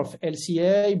rupture of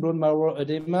LCA, bone marrow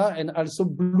edema, and also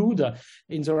blood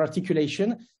in the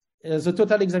articulation. The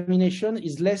total examination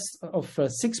is less of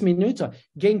 6 minutes.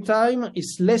 Gain time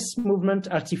is less movement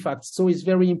artifacts, so it's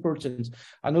very important.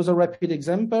 Another rapid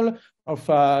example of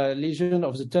a lesion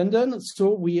of the tendon.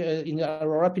 So we, in our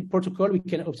rapid protocol, we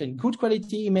can obtain good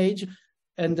quality image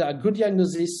and a good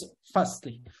diagnosis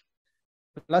fastly.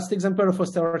 Last example of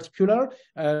osteoarticular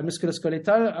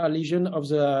musculoskeletal, a lesion of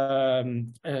the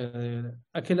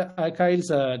Achilles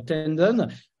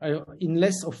tendon in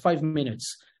less of 5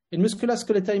 minutes. In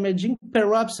musculoskeletal imaging,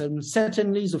 perhaps and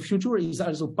certainly the future is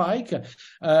also PIQE,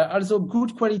 also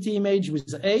good quality image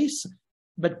with ACE,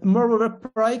 but moreover,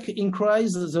 PIQE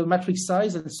increases the matrix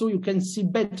size, and so you can see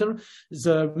better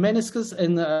the meniscus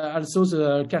and also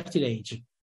the cartilage.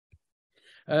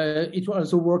 It will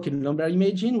also work in lumbar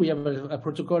imaging. We have a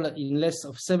protocol in less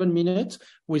of 7 minutes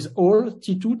with all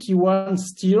T2, T1,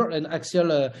 steer, and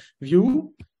axial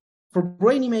view. For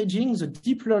brain imaging, the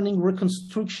deep learning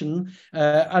reconstruction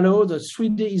allows the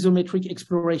 3D isometric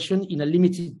exploration in a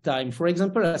limited time. For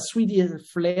example, a 3D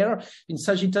flare in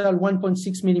sagittal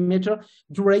 1.6 millimeter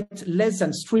durates less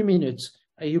than 3 minutes.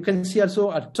 You can see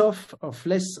also a TOF of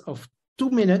less of 2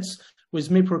 minutes with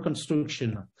MIP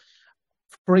reconstruction.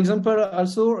 For example,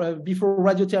 also before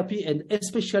radiotherapy and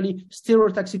especially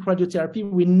stereotactic radiotherapy,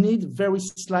 we need very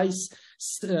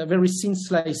thin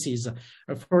slices.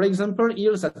 For example,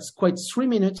 here that's quite 3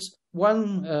 minutes,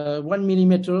 1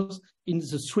 millimeter in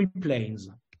the 3 planes.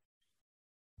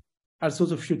 Also,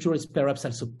 the future is perhaps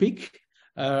also PIQE.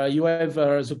 You have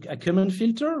a common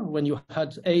filter. When you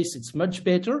add ACE, it's much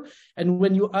better. And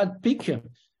when you add PIQE,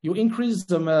 you increase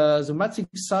the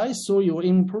matrix size, so you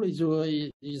improve.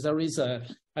 There is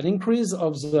an increase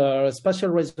of the spatial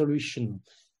resolution.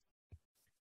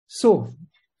 So,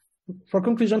 for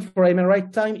conclusion, for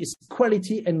MRI time is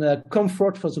quality and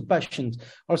comfort for the patient.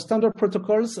 Our standard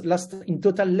protocols last in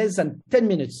total less than 10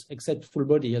 minutes, except full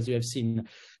body, as you have seen.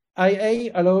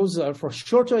 IA allows for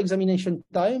shorter examination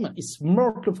time, is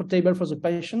more comfortable for the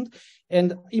patient,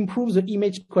 and improves the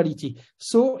image quality.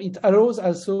 So it allows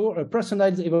also a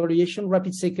personalized evaluation,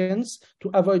 rapid seconds, to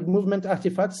avoid movement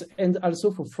artifacts, and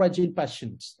also for fragile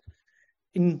patients.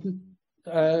 In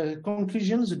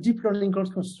conclusion, the deep learning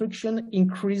reconstruction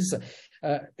increase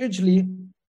hugely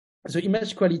the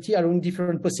image quality along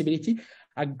different possibilities.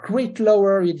 A great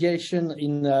lower radiation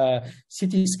in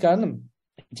CT scan.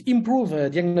 It improves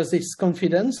diagnostic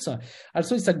confidence.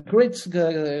 Also, it's a great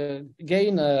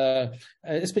gain,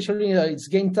 especially its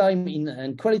gain time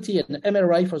in quality and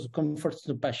MRI for the comfort of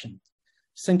the patient.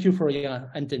 Thank you for your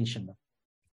attention.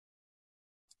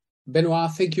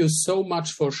 Benoit, thank you so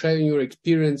much for sharing your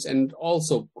experience and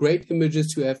also great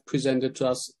images you have presented to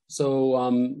us.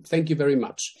 So thank you very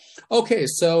much. Okay,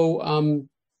 so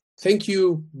thank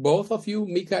you both of you,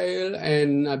 Michael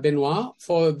and Benoit,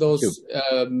 for those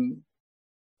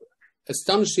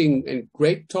astonishing and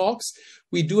great talks.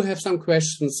 We do have some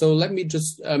questions, so let me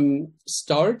just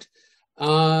start.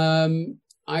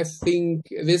 I think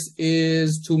this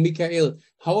is to Michael.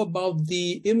 How about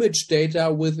the image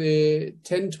data with a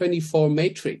 1024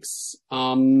 matrix?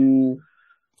 Would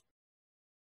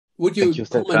you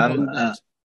comment on that?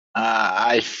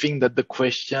 I think that the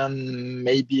question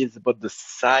maybe is about the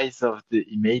size of the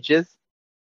images.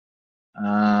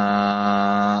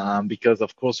 Because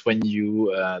of course, when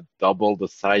you double the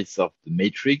size of the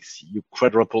matrix, you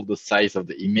quadruple the size of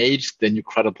the image, then you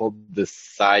quadruple the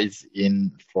size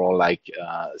for like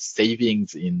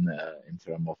savings in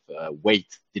terms of weight,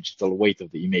 digital weight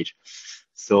of the image.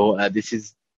 So this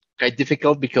is quite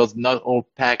difficult because not all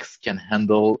PACS can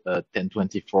handle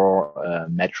 1024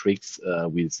 matrix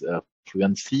with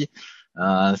fluency.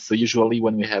 So usually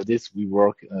when we have this, we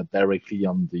work directly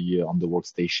on the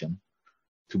workstation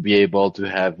to be able to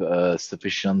have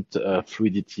sufficient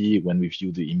fluidity when we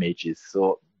view the images.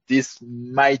 So this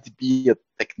might be a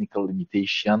technical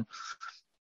limitation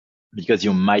because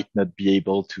you might not be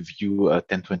able to view a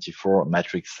 1024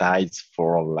 matrix size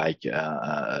for like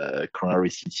coronary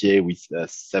CTA with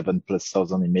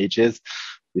 7,000+ images.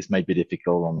 This might be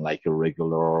difficult on like a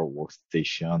regular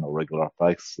workstation or regular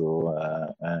PACS. So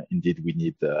indeed, we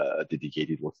need a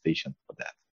dedicated workstation for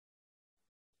that.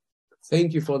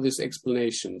 Thank you for this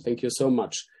explanation. Thank you so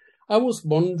much. I was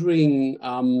wondering,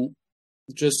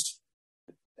 just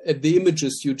at the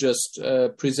images you just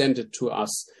presented to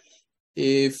us,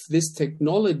 if this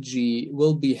technology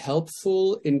will be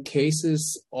helpful in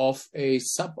cases of a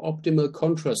suboptimal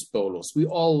contrast bolus. We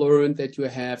all learned that you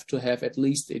have to have at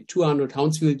least a 200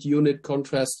 Hounsfield unit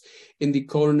contrast in the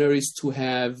coronaries to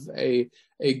have a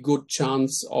good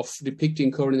chance of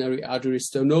depicting coronary artery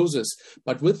stenosis.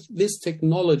 But with this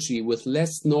technology, with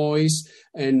less noise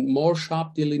and more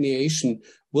sharp delineation,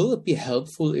 will it be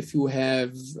helpful if you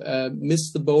have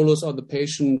missed the bolus or the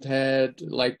patient had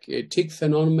like a tick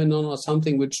phenomenon or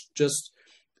something which just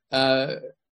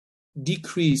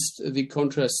decreased the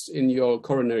contrast in your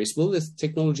coronaries? Will this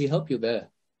technology help you there?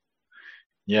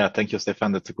 Yeah, thank you,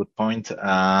 Stefan. That's a good point.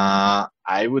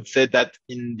 I would say that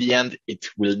in the end, it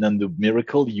will not do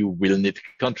miracle. You will need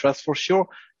contrast for sure,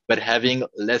 but having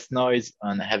less noise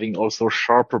and having also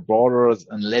sharper borders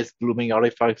and less blooming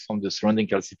artifacts from the surrounding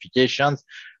calcifications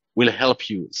will help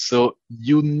you. So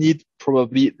you need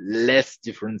probably less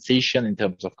differentiation in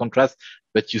terms of contrast,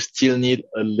 but you still need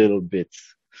a little bit.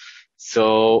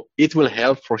 So it will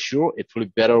help for sure. It will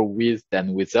be better with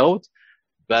than without.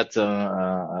 But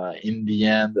in the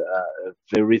end,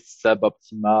 very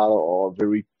suboptimal or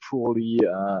very poorly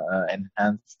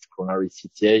enhanced coronary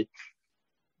CTA,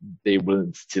 they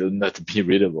will still not be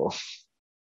readable.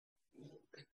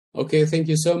 Okay, thank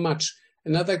you so much.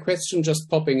 Another question just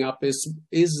popping up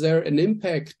is there an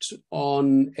impact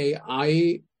on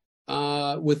AI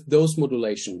with dose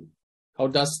modulation? How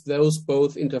does those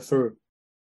both interfere?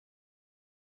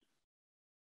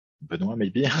 Benoit,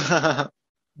 maybe?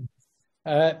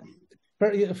 The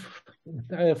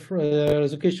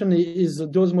question is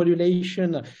dose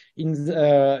modulation in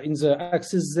the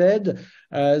axis Z.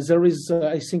 There is,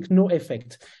 I think, no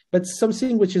effect. But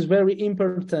something which is very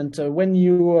important when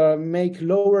you make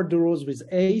lower dose with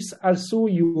ACE, also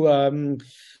you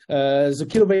the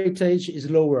kilovoltage is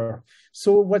lower.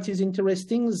 So what is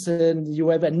interesting is you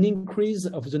have an increase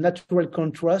of the natural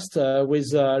contrast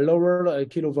with lower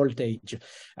kilovoltage.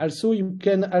 Also, you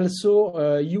can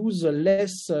also use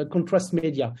less contrast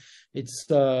media. It's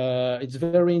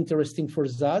very interesting for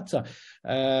that.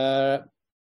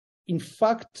 In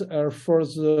fact, for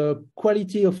the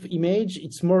quality of image,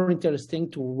 it's more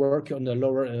interesting to work on the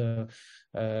lower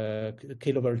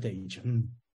kilovoltage.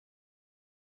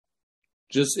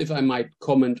 Just if I might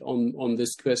comment on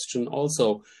this question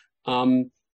also,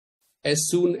 as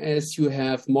soon as you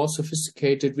have more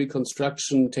sophisticated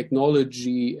reconstruction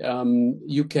technology,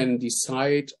 you can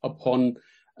decide upon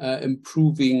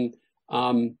improving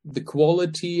the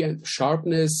quality and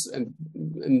sharpness and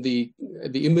the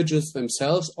images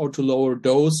themselves, or to lower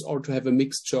dose, or to have a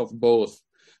mixture of both.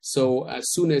 So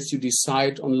as soon as you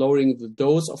decide on lowering the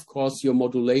dose, of course, your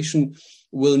modulation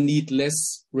will need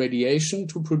less radiation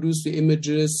to produce the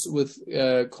images with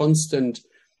constant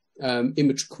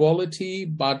image quality,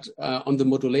 but on the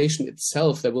modulation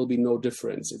itself, there will be no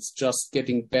difference. It's just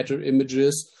getting better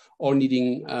images or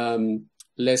needing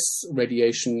less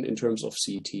radiation in terms of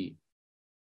CT.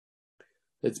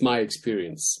 That's my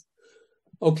experience.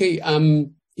 Okay,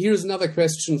 here's another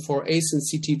question for ACE and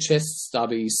CT chest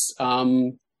studies.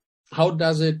 How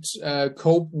does it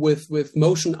cope with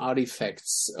motion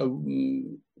artifacts?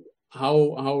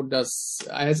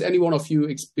 Has any one of you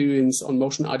experience on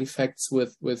motion artifacts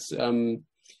with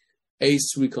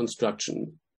ACE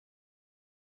reconstruction?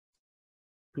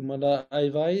 To my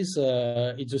advice,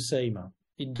 it's the same.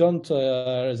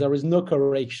 There is no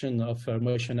correction of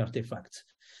motion artifacts.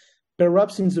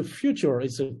 Perhaps in the future,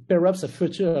 it's perhaps a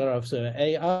future of the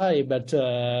AI, but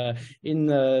in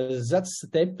that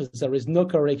step, there is no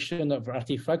correction of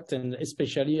artifact, and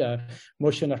especially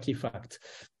motion artifact.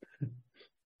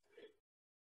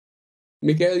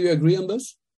 Michael, you agree on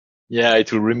this? Yeah,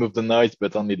 it will remove the noise,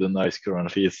 but only the noise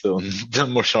currently, so the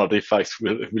motion artifacts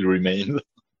will remain.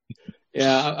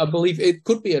 Yeah, I believe it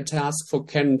could be a task for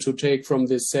Canon to take from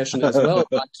this session as well,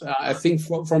 but I think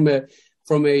from a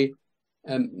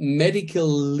medical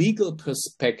legal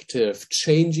perspective,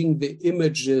 changing the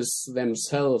images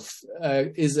themselves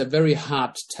is a very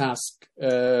hard task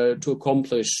to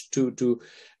accomplish, to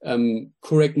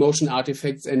correct motion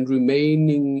artifacts and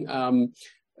remaining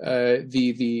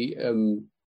the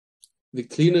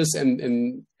cleanness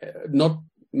and not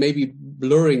maybe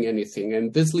blurring anything.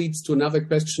 And this leads to another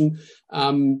question.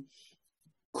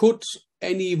 Could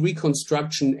any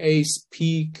reconstruction, ACE,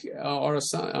 PIQE, or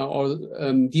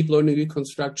deep learning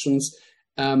reconstructions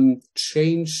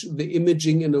change the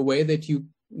imaging in a way that you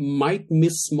might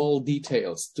miss small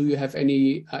details? Do you have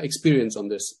any experience on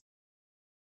this?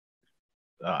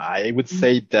 I would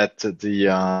say that the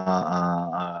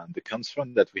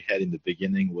concern that we had in the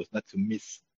beginning was not to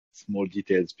miss small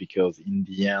details, because in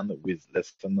the end, with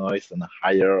less noise and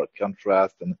higher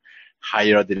contrast and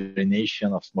higher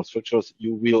delineation of small structures,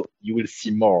 you will see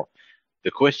more.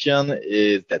 The question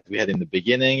is that we had in the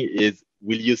beginning is,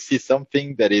 will you see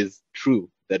something that is true,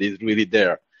 that is really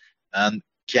there? And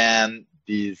can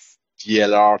these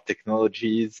GLR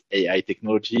technologies, AI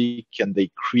technology, can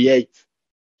they create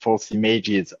false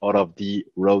images out of the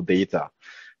raw data?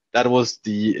 That was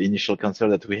the initial concern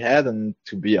that we had, and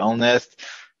to be honest,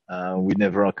 we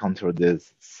never encountered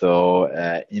this. So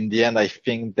in the end, I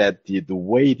think that the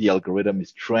way the algorithm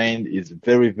is trained is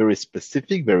very, very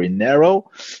specific, very narrow,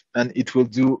 and it will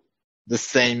do the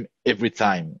same every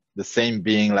time. The same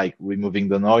being like removing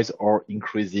the noise or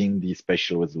increasing the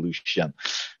spatial resolution.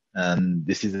 And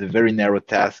this is a very narrow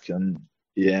task. And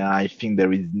yeah, I think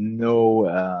there is no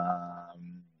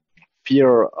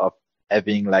fear of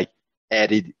having like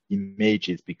added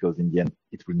images, because in the end,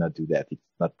 it will not do that. It's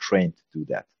not trained to do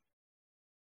that.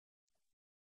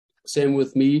 Same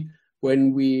with me.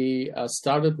 When we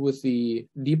started with the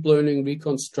deep learning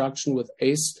reconstruction with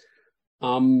ACE,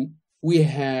 we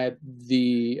had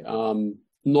the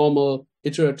normal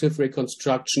iterative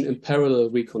reconstruction in parallel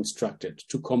reconstructed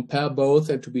to compare both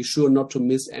and to be sure not to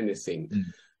miss anything.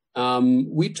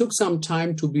 We took some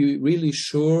time to be really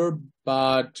sure,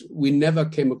 but we never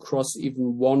came across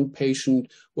even one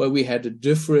patient where we had a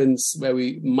difference, where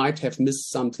we might have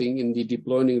missed something in the deep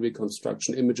learning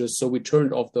reconstruction images. So we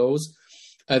turned off those,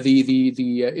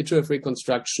 the iterative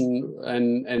reconstruction,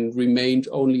 and remained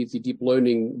only the deep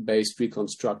learning based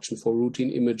reconstruction for routine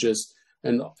images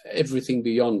and everything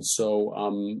beyond. So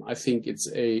I think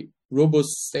it's a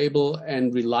robust, stable,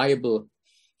 and reliable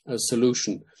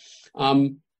solution.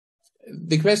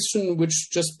 The question which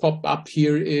just popped up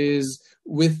here is,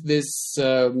 with this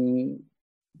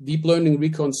deep learning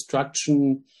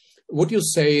reconstruction, would you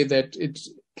say that it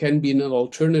can be an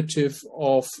alternative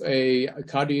of a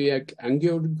cardiac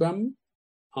angiogram.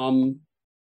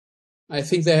 I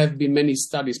think there have been many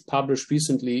studies published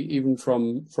recently, even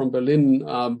from Berlin,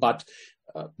 but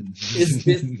is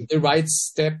this the right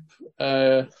step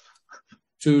to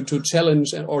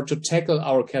challenge or to tackle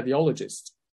our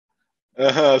cardiologists?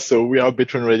 So we are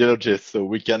veteran radiologists, so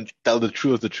we can tell the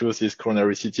truth. The truth is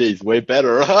coronary CTA is way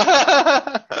better.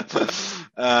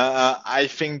 I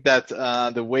think that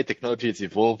the way technology is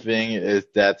evolving is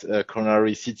that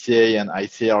coronary CTA and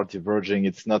ICA are diverging.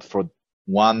 It's not for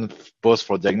both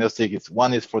for diagnostic.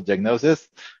 One is for diagnosis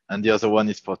and the other one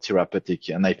is for therapeutic.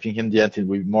 And I think in the end it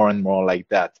will be more and more like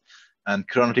that. And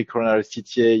currently coronary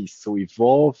CTA is so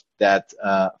evolved that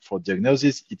for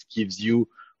diagnosis, it gives you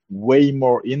way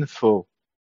more info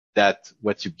than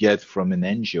what you get from an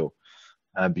angio.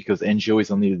 Because angio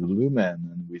is only the lumen,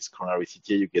 and with coronary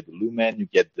CTA you get the lumen, you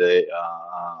get the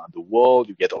wall,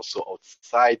 you get also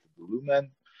outside the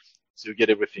lumen, so you get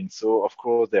everything. So of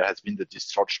course there has been the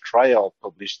discharge trial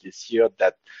published this year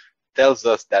that tells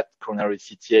us that coronary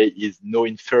CTA is no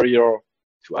inferior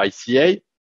to ICA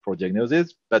for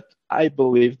diagnosis, but I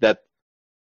believe that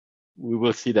we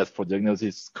will see that for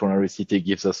diagnosis, coronary CTA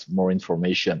gives us more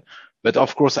information. But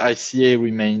of course, ICA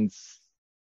remains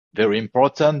very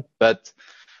important, but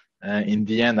in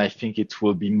the end, I think it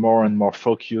will be more and more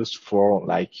focused for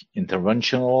like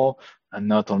interventional and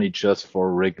not only just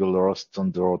for regular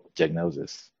standard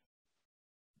diagnosis.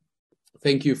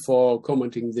 Thank you for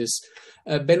commenting this.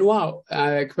 Benoit,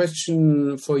 a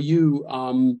question for you.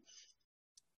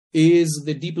 Is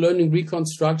the deep learning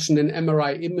reconstruction and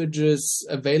MRI images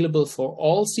available for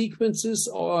all sequences,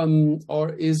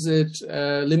 or is it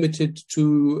limited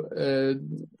to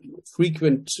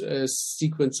frequent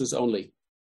sequences only?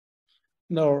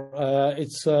 No,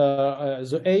 it's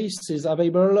the ACE is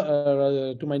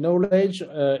available, to my knowledge,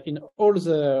 in all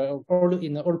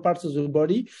parts of the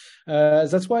body.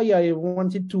 That's why I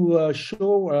wanted to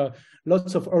show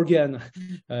lots of organ,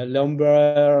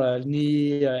 lumbar,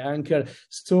 knee, ankle.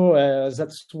 So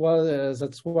that's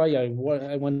why I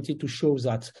wanted to show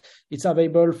that it's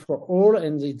available for all,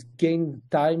 and it gains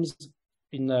times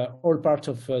in all parts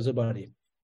of the body.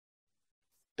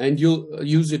 And you'll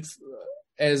use it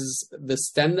as the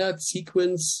standard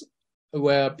sequence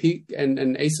where PIQE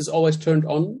and ACE is always turned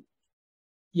on?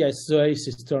 Yes, the ACE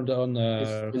is turned on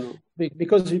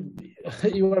because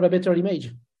you have a better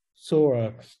image.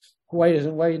 So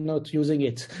why not using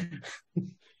it?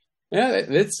 Yeah,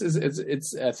 it's.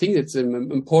 I think it's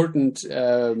an important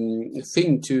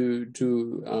thing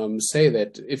to say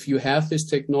that if you have this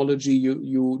technology,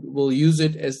 you will use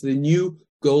it as the new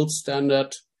gold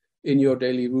standard in your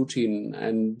daily routine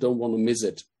and don't want to miss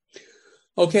it.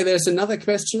 Okay, there's another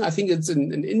question. I think it's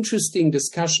an interesting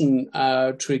discussion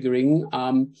triggering.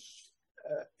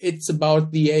 It's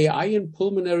about the AI in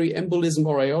pulmonary embolism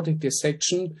or aortic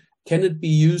dissection. Can it be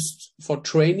used for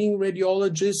training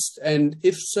radiologists? And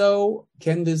if so,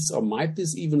 can this or might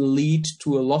this even lead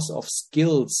to a loss of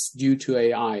skills due to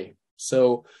AI?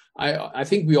 So I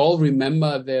think we all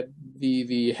remember that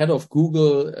the head of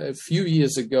Google a few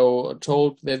years ago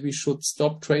told that we should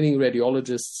stop training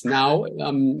radiologists now.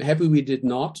 I'm happy we did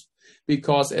not,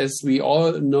 because as we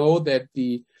all know that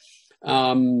the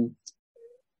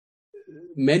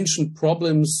mentioned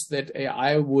problems that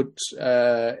AI would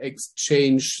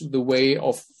exchange the way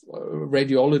of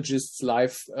radiologists'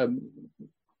 life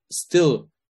still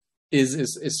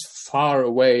is far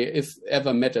away, if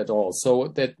ever met at all. So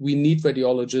that we need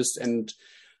radiologists. And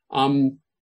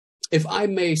if I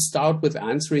may start with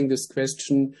answering this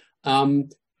question,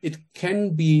 it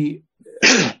can be.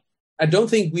 I don't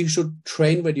think we should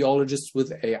train radiologists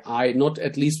with AI, not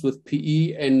at least with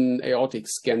PE and aortic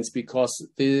scans, because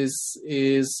this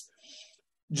is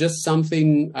just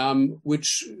something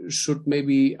which should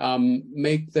maybe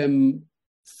make them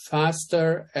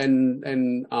faster, and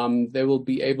they will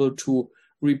be able to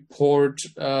report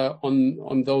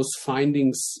on those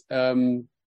findings,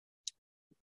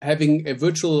 having a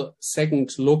virtual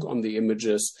second look on the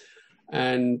images,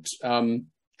 and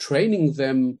training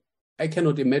them. I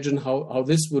cannot imagine how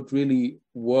this would really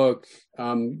work.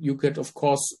 You could, of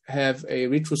course, have a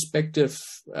retrospective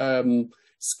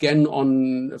scan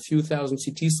on a few thousand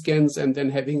CT scans and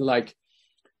then having like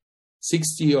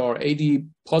 60 or 80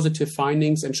 positive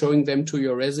findings and showing them to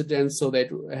your residents so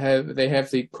that they have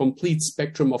the complete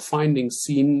spectrum of findings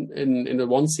seen in a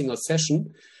one single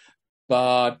session.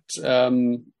 But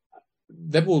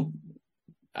that will...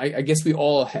 I guess we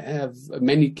all have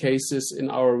many cases in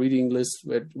our reading list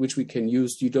which we can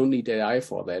use. You don't need AI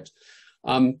for that.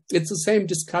 It's the same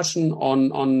discussion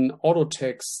on auto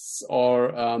texts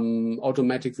or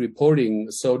automatic reporting.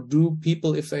 So do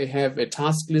people, if they have a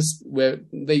task list where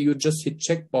you just hit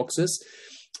check boxes,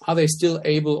 are they still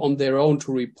able on their own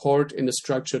to report in a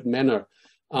structured manner?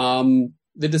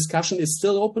 The discussion is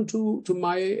still open to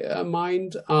my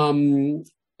mind.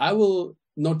 I will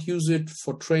not use it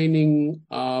for training,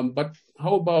 but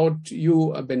how about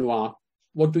you, Benoit?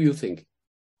 What do you think?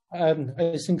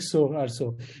 I think so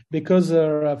also, because,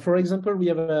 for example, we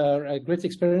have a great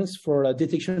experience for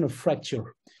detection of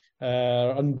fracture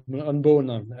on bone,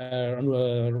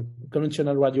 on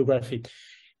conventional radiography.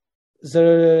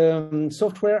 The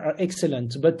software are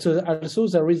excellent, but also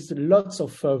there is lots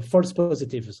of false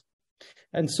positives.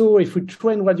 And so if we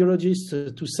train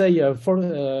radiologists to say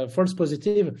false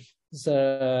positive,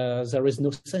 there is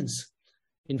no sense.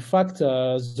 In fact,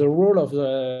 the role of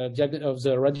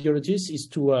the radiologist is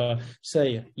to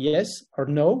say yes or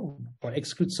no, or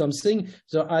exclude something.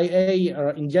 The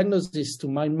IA in diagnosis, to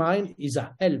my mind, is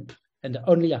a help and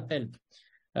only a help.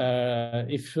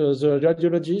 If the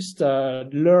radiologist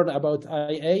learn about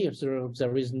IA,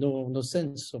 there is no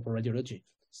sense of radiology.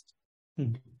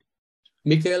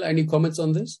 Michael, any comments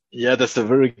on this? Yeah, that's a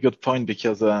very good point,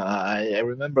 because I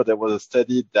remember there was a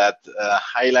study that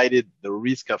highlighted the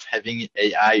risk of having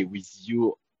AI with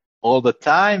you all the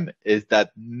time is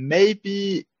that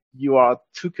maybe you are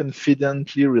too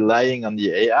confidently relying on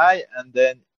the AI, and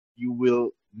then you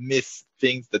will miss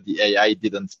things that the AI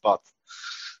didn't spot.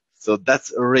 So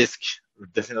that's a risk,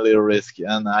 definitely a risk.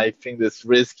 And I think this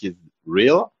risk is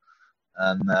real.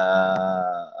 And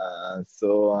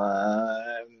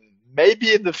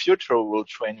maybe in the future we'll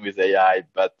train with AI,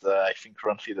 but I think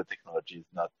currently the technology is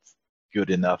not good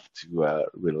enough to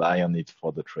rely on it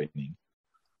for the training.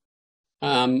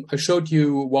 I showed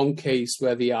you one case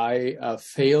where the AI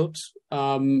failed.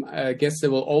 I guess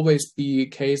there will always be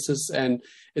cases, and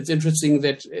it's interesting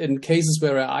that in cases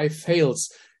where AI fails,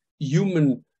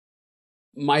 human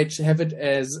might have it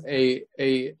as a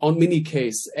on mini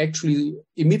case, actually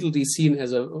immediately seen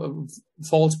as a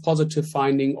false positive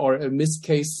finding or a missed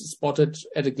case spotted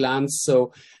at a glance.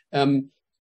 So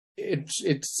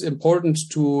it's important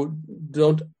to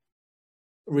don't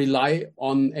rely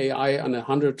on AI on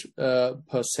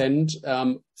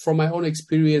 100%. From my own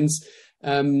experience,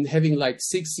 having like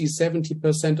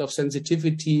 60-70% of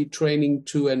sensitivity training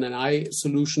to an AI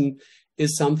solution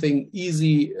is something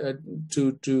easy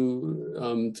to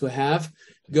have.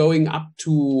 Going up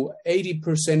to 80%,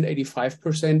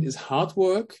 85% is hard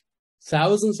work.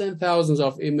 Thousands and thousands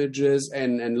of images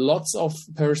and lots of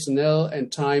personnel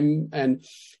and time, and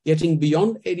getting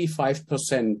beyond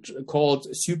 85%, called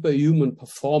superhuman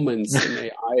performance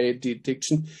in AI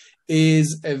detection,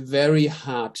 is a very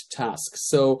hard task.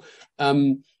 So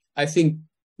I think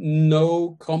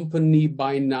no company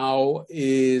by now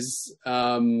is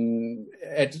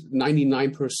at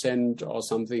 99% or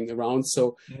something around.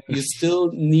 So you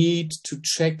still need to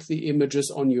check the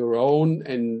images on your own,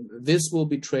 and this will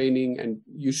be training, and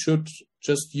you should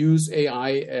just use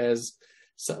AI as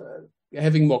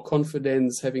having more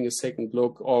confidence, having a second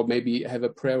look, or maybe have a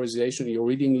prioritization in your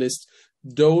reading list.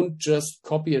 Don't just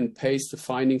copy and paste the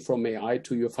finding from AI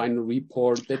to your final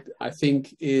report. That, I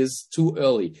think, is too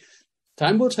early.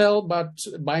 Time will tell, but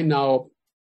by now,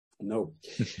 no.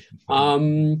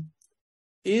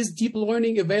 Is deep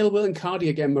learning available in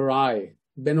cardiac MRI?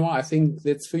 Benoit, I think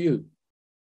that's for you.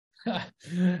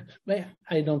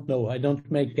 I don't know. I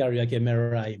don't make cardiac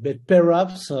MRI, but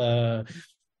perhaps,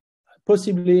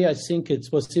 possibly, I think it's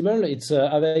possible. It's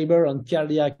available on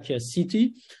cardiac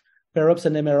CT, perhaps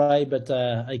an MRI, but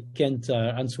I can't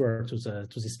answer to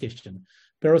this question.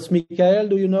 Perhaps, Michael,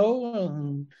 do you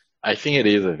know? I think it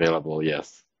is available,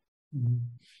 yes. Mm-hmm.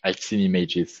 I've seen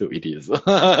images, so it is.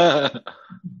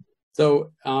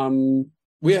 So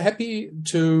we are happy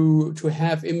to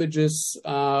have images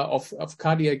of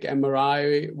cardiac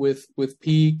MRI with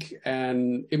PIQE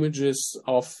and images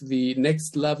of the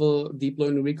next level deep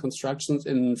learning reconstructions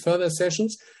in further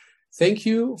sessions. Thank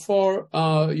you for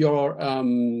your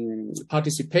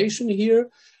participation here.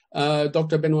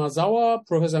 Dr. Benoit Sauer,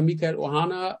 Professor Michael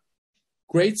Ohana,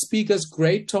 great speakers,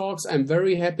 great talks. I'm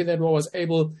very happy that I was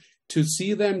able to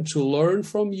see them, to learn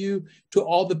from you. To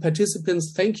all the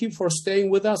participants, thank you for staying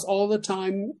with us all the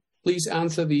time. Please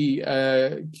answer the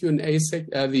Q&A,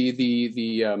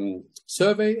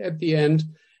 survey at the end.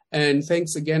 And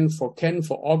thanks again for Ken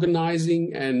for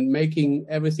organizing and making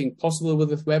everything possible with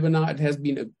this webinar. It has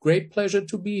been a great pleasure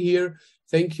to be here.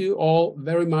 Thank you all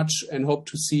very much, and hope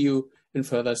to see you in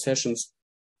further sessions.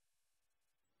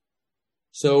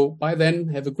 So by then,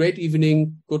 have a great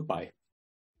evening. Goodbye.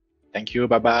 Thank you.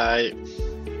 Bye-bye.